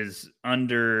else is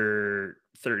under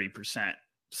 30%.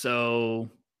 So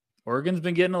Oregon's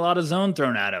been getting a lot of zone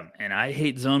thrown at them, and I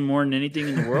hate zone more than anything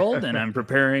in the world. And I'm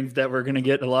preparing that we're going to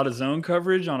get a lot of zone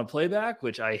coverage on a playback,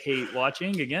 which I hate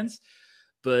watching against.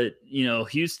 But,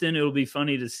 Houston, it'll be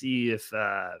funny to see if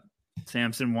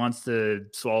Samson wants to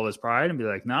swallow his pride and be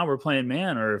like, "No, we're playing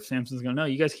man," or if Samson's going to, "No,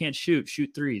 you guys can't shoot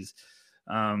threes,"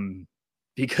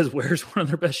 because Ware's one of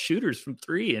their best shooters from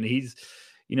three, and he's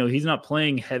not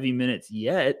playing heavy minutes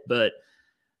yet, but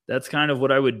that's kind of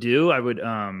what I would do. I would,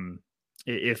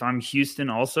 if I'm Houston,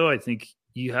 also, I think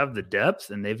you have the depth,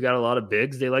 and they've got a lot of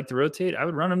bigs they like to rotate. I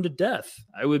would run them to death.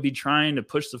 I would be trying to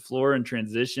push the floor in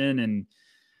transition and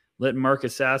let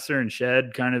Marcus Sasser and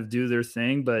Shed kind of do their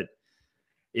thing, but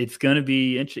it's going to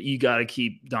be interesting. You got to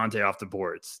keep Dante off the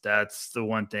boards. That's the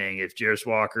one thing. If Jarace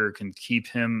Walker can keep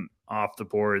him off the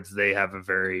boards, they have a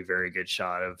very, very good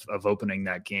shot of opening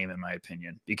that game, in my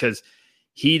opinion, because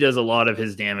he does a lot of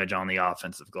his damage on the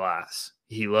offensive glass.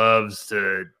 He loves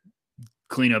to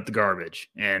clean up the garbage,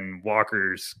 and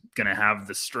Walker's going to have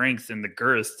the strength and the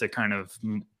girth to kind of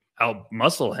out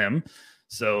muscle him.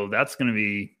 So that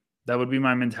would be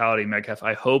my mentality, Metcalf.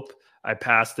 I hope I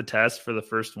passed the test for the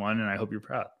first one, and I hope you're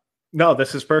proud. No,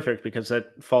 this is perfect because it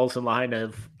falls in line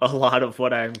of a lot of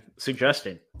what I'm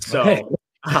suggesting. So,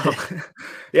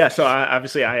 okay. So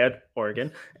obviously I had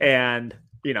Oregon, and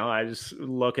I was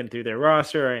looking through their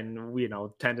roster and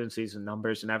tendencies and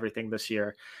numbers and everything this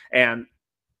year, and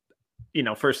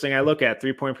first thing I look at,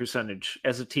 3-point percentage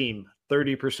as a team,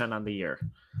 30% on the year.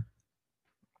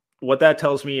 What that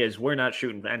tells me is we're not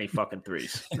shooting any fucking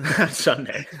threes on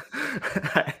Sunday.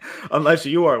 Unless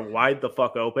you are wide the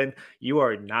fuck open, you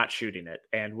are not shooting it.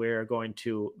 And we're going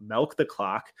to milk the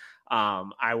clock.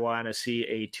 I want to see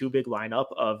a 2-big lineup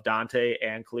of Dante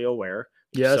and Khalil Ware.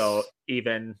 Yes. So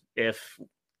even if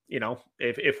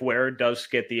Ware does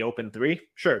get the open three,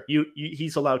 sure,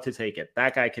 he's allowed to take it.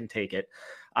 That guy can take it.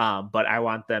 But I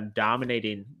want them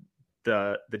dominating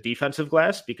the defensive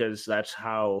glass, because that's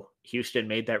how Houston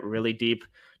made that really deep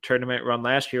tournament run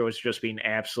last year, was just being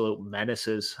absolute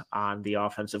menaces on the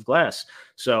offensive glass.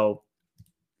 So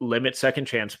limit second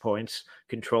chance points,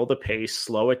 control the pace,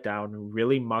 slow it down,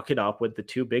 really muck it up with the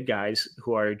 2 big guys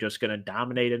who are just going to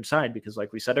dominate inside, because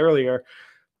like we said earlier,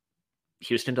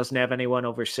 Houston doesn't have anyone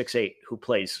over 6'8" who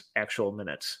plays actual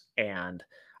minutes. And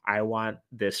I want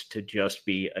this to just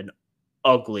be an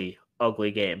ugly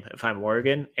game if I'm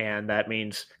Oregon, and that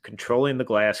means controlling the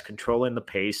glass, controlling the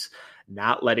pace,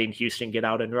 not letting Houston get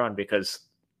out and run, because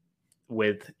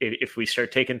if we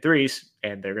start taking threes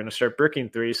and they're going to start bricking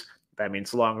threes, that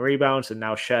means long rebounds, and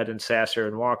now Shed and Sasser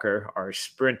and Walker are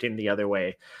sprinting the other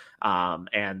way,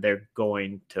 and they're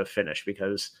going to finish,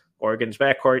 because Oregon's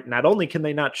backcourt, not only can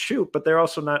they not shoot, but they're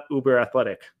also not uber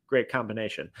athletic. Great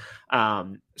combination.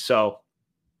 So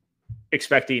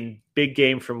expecting big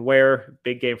game from Ware,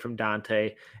 big game from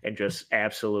Dante, and just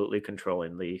absolutely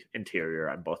controlling the interior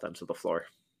on both ends of the floor.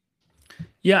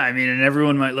 Yeah, I mean, and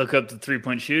everyone might look up the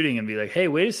 3-point shooting and be like, "Hey,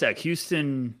 wait a sec,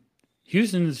 Houston's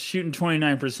shooting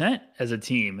 29% as a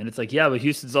team." And it's like, yeah, but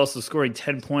Houston's also scoring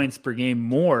 10 points per game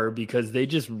more because they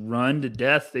just run to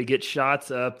death. They get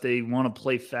shots up. They want to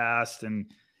play fast.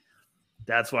 And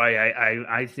that's why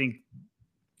I think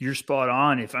you're spot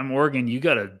on. If I'm Oregon, you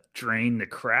got to drain the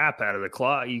crap out of the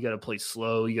clock. You got to play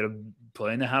slow. You got to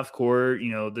play in the half court.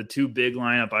 The 2 big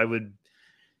lineup, I would,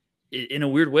 in a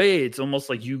weird way, it's almost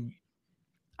like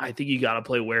I think you got to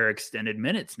play Ware extended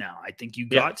minutes now. I think you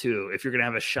got to, if you're going to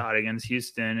have a shot against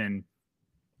Houston, and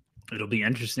it'll be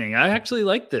interesting. I actually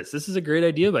like this. This is a great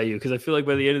idea by you, because I feel like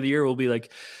by the end of the year, we'll be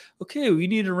like, okay, we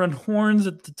need to run horns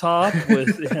at the top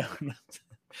with,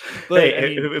 But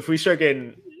hey, if we start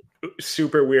getting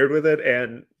super weird with it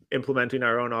and implementing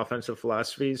our own offensive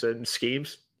philosophies and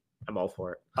schemes, I'm all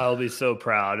for it. I'll be so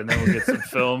proud. And then we'll get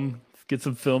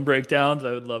some film breakdowns.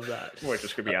 I would love that. We're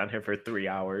just gonna be on here for 3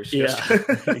 hours. Yeah,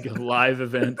 like a live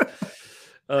event.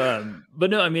 But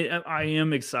no, I mean, I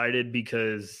am excited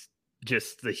because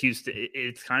just the Houston,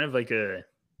 it's kind of like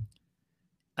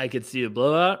I could see a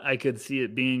blowout. I could see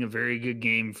it being a very good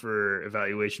game for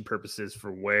evaluation purposes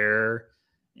for Ware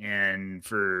and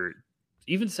for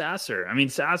even Sasser. I mean,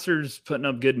 Sasser's putting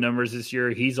up good numbers this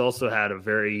year. He's also had a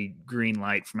very green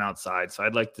light from outside. So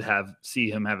I'd like to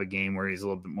see him have a game where he's a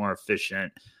little bit more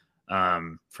efficient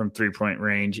from 3-point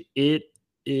range. It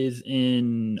is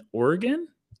in Oregon.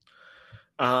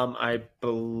 I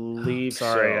believe.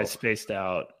 Sorry, so. I spaced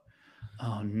out.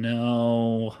 Oh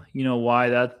no. You know why?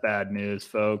 That's bad news,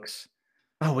 folks.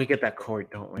 Oh, we get that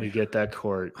court, don't we? We get that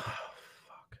court. Oh,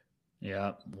 fuck.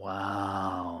 Yeah.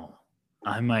 Wow.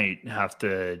 I might have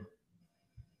to.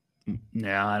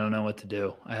 Yeah, I don't know what to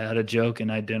do. I had a joke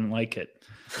and I didn't like it.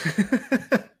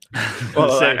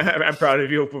 Well, I'm proud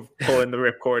of you for pulling the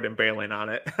ripcord and bailing on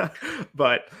it.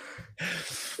 But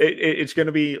it's going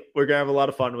to be, we're going to have a lot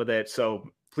of fun with it. So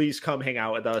please come hang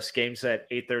out with us. Games at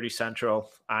 8:30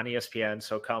 Central on ESPN.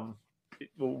 So come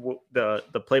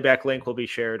the playback link will be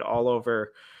shared all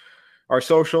over our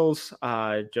socials.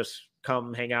 Just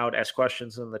come hang out, ask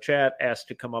questions in the chat, ask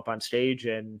to come up on stage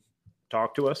and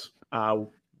talk to us.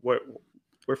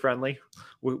 We're friendly.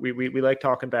 We like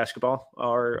talking basketball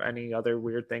or any other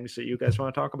weird things that you guys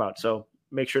want to talk about. So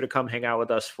make sure to come hang out with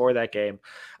us for that game.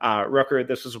 Rucker,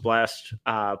 this was a blast.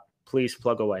 Please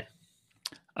plug away.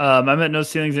 I'm at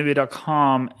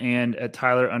NoCeilingsNBA.com and at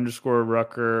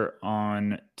Tyler_Rucker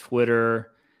on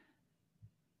Twitter.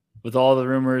 With all the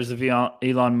rumors of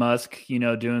Elon Musk,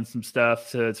 doing some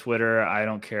stuff to Twitter, I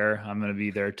don't care. I'm going to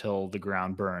be there till the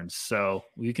ground burns. So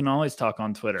we can always talk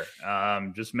on Twitter.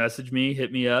 Just message me,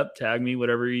 hit me up, tag me,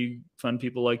 whatever you fun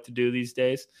people like to do these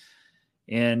days.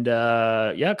 And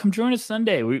come join us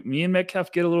Sunday. Me and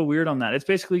Metcalf get a little weird on that. It's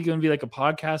basically going to be like a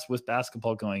podcast with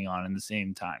basketball going on in the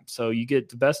same time. So you get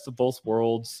the best of both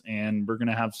worlds, and we're going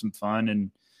to have some fun.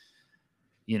 And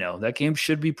that game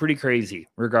should be pretty crazy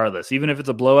regardless. Even if it's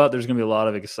a blowout, there's going to be a lot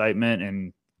of excitement.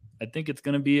 And I think it's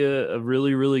going to be a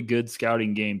really, really good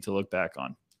scouting game to look back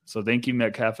on. So thank you,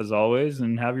 Metcalf, as always,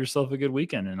 and have yourself a good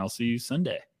weekend. And I'll see you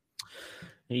Sunday.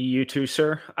 You too,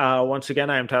 sir. Once again,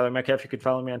 I am Tyler Metcalf. You can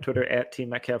follow me on Twitter at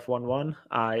TMetcalf11.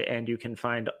 And you can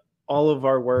find all of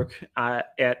our work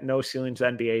at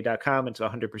NoCeilingsNBA.com. It's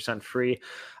 100% free.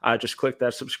 Just click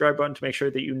that subscribe button to make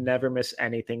sure that you never miss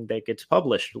anything that gets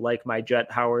published, like my Jet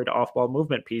Howard off-ball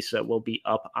movement piece that will be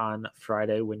up on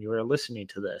Friday when you are listening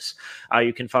to this.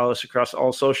 You can follow us across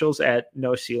all socials at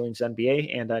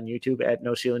NoCeilingsNBA and on YouTube at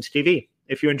NoCeilingsTV.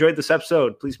 If you enjoyed this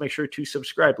episode, please make sure to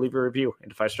subscribe, leave a review,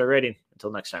 and a 5-star rating.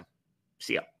 Until next time,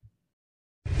 see ya.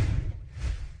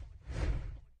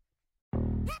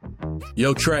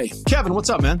 Yo, Trey. Kevin, what's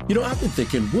up, man? I've been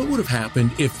thinking, what would have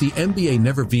happened if the NBA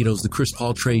never vetoes the Chris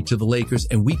Paul trade to the Lakers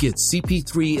and we get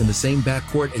CP3 in the same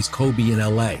backcourt as Kobe in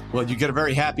LA? Well, you get a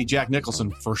very happy Jack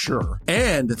Nicholson for sure.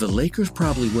 And the Lakers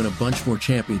probably win a bunch more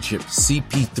championships.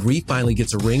 CP3 finally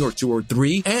gets a ring or 2 or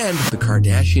 3, and the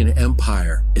Kardashian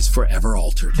empire is forever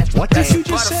altered. What did you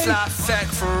just say?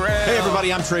 Hey,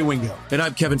 everybody, I'm Trey Wingo. And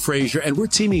I'm Kevin Frazier, and we're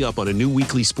teaming up on a new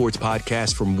weekly sports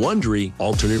podcast from Wondery,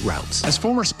 Alternate Routes. As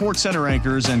former Sports Center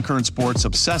anchors and current sports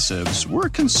obsessives, we're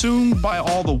consumed by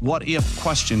all the what-if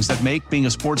questions that make being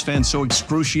a sports fan so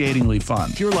excruciatingly fun.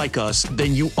 If you're like us,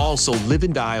 then you also live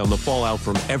and die on the fallout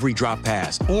from every drop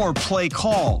pass. Or play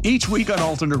call. Each week on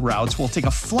Alternate Routes, we'll take a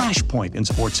flashpoint in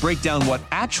sports, break down what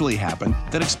actually happened,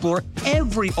 then explore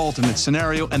every alternate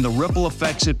scenario and the ripple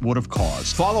effects it would have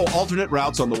caused. Follow Alternate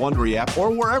Routes on the Wondery app or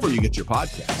wherever you get your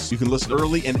podcasts. You can listen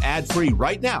early and ad-free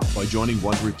right now by joining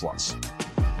Wondery Plus.